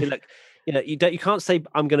qualifying? See, look, you can't say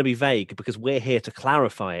I'm going to be vague because we're here to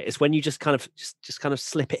clarify it. It's when you just kind of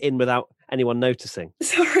slip it in without anyone noticing.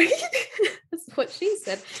 Sorry, that's what she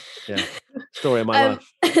said. Yeah, story of my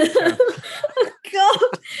life. Oh God,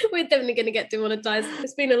 we're definitely going to get demonetized.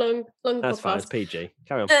 It's been a long That's podcast. Fine, it's PG.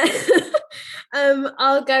 Carry on.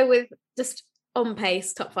 I'll go with just on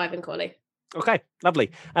pace top 5 in quali. Okay,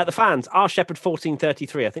 lovely. The fans, R Shepherd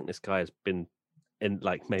 1433. I think this guy has been in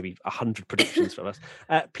like maybe 100 predictions from us.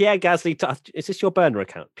 Pierre Gasly, is this your burner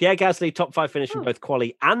account? Pierre Gasly, top 5 finish in both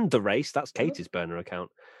quali and the race. That's Katie's burner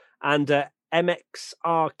account. And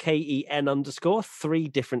MXRKEN_, 3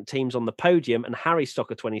 different teams on the podium, and Harry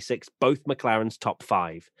Stocker 26, both McLaren's top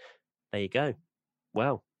 5. There you go.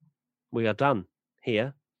 Well, we are done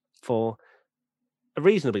here for a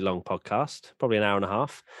reasonably long podcast, probably an hour and a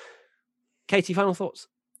half. Katie, final thoughts?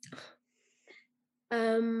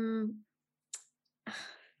 Have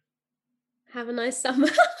a nice summer.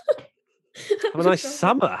 Have a nice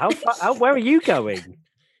summer. How where are you going?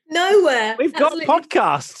 Nowhere. We've got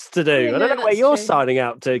podcasts to do. I don't know where you're signing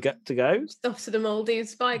out to go. Just off to the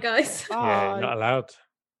Maldives. Bye, guys. Bye. Yeah, not allowed.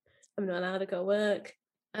 I'm not allowed to go work.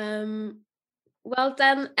 Well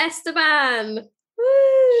done, Esteban.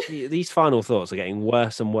 Woo! These final thoughts are getting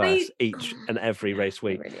worse and worse each and every race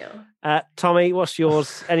week. Really are. Tommy, what's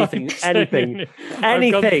yours? Anything? anything?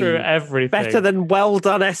 I've gone through everything. Better than well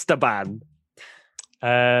done, Esteban.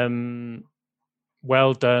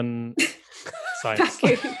 Well done, science.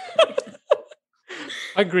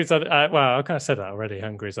 Hungary's well, I kind of said that already.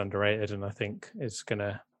 Hungary's underrated, and I think it's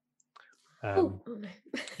gonna.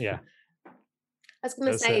 Yeah. I was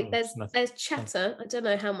going to say, there's chatter. I don't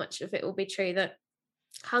know how much of it will be true that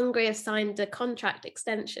Hungary have signed a contract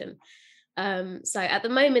extension. So at the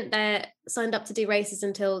moment they're signed up to do races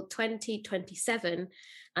until 2027,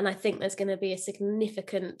 and I think there's going to be a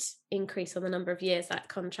significant increase on the number of years that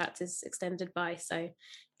contract is extended by. So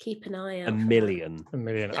keep an eye out. A million.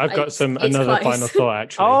 I've got another final thought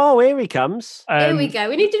actually. Oh, here he comes. Here we go.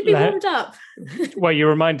 We need to be warmed up. Well, you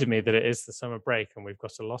reminded me that it is the summer break, and we've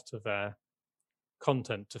got a lot of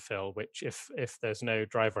content to fill. Which, if there's no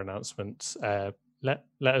driver announcements, let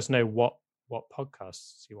us know what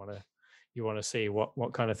podcasts you want to see,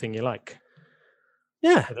 what kind of thing you like.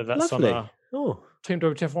 Yeah, whether that's lovely. on our Team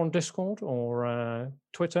WTF on Discord or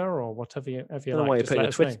Twitter or whatever you like. Don't know why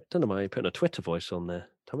you're putting a Twitter voice on there,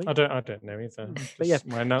 Tommy. I don't know either. But yeah,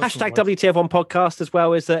 hashtag WTF1 podcast as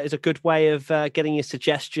well is a good way of getting your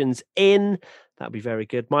suggestions in. That'd be very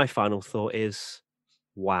good. My final thought is,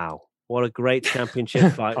 wow. What a great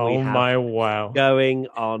championship fight we have my wow going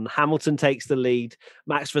on. Hamilton takes the lead.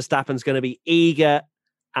 Max Verstappen's going to be eager,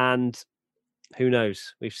 and who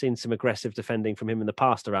knows? We've seen some aggressive defending from him in the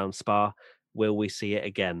past around Spa. Will we see it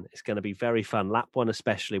again? It's going to be very fun. Lap 1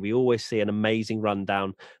 especially. We always see an amazing run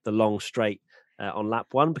down the long straight on lap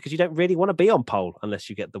 1 because you don't really want to be on pole unless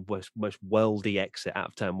you get the most worldy exit out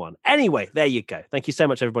of turn 1. Anyway, there you go. Thank you so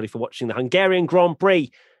much, everybody, for watching the Hungarian Grand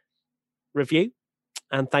Prix review.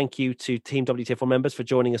 And thank you to Team WTF1 members for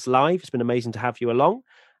joining us live. It's been amazing to have you along.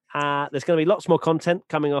 There's going to be lots more content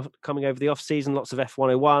coming over the off season, lots of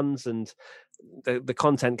F101s, and the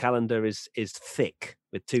content calendar is thick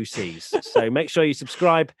with 2 C's. So make sure you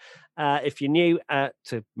subscribe if you're new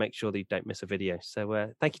to make sure that you don't miss a video.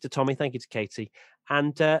 So thank you to Tommy, thank you to Katie,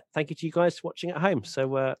 and thank you to you guys watching at home.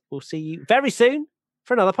 So we'll see you very soon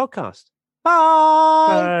for another podcast. Bye.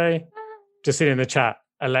 Bye. Just seen in the chat,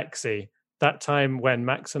 Alexi. That time when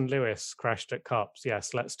Max and Lewis crashed at Cops.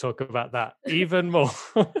 Yes, let's talk about that even more.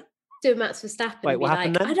 Do Max Verstappen. Wait, what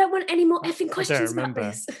happened then? I don't want any more effing questions about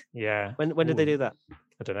this. Yeah. When did they do that?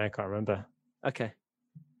 I don't know. I can't remember. Okay.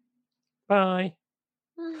 Bye.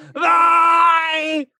 Bye.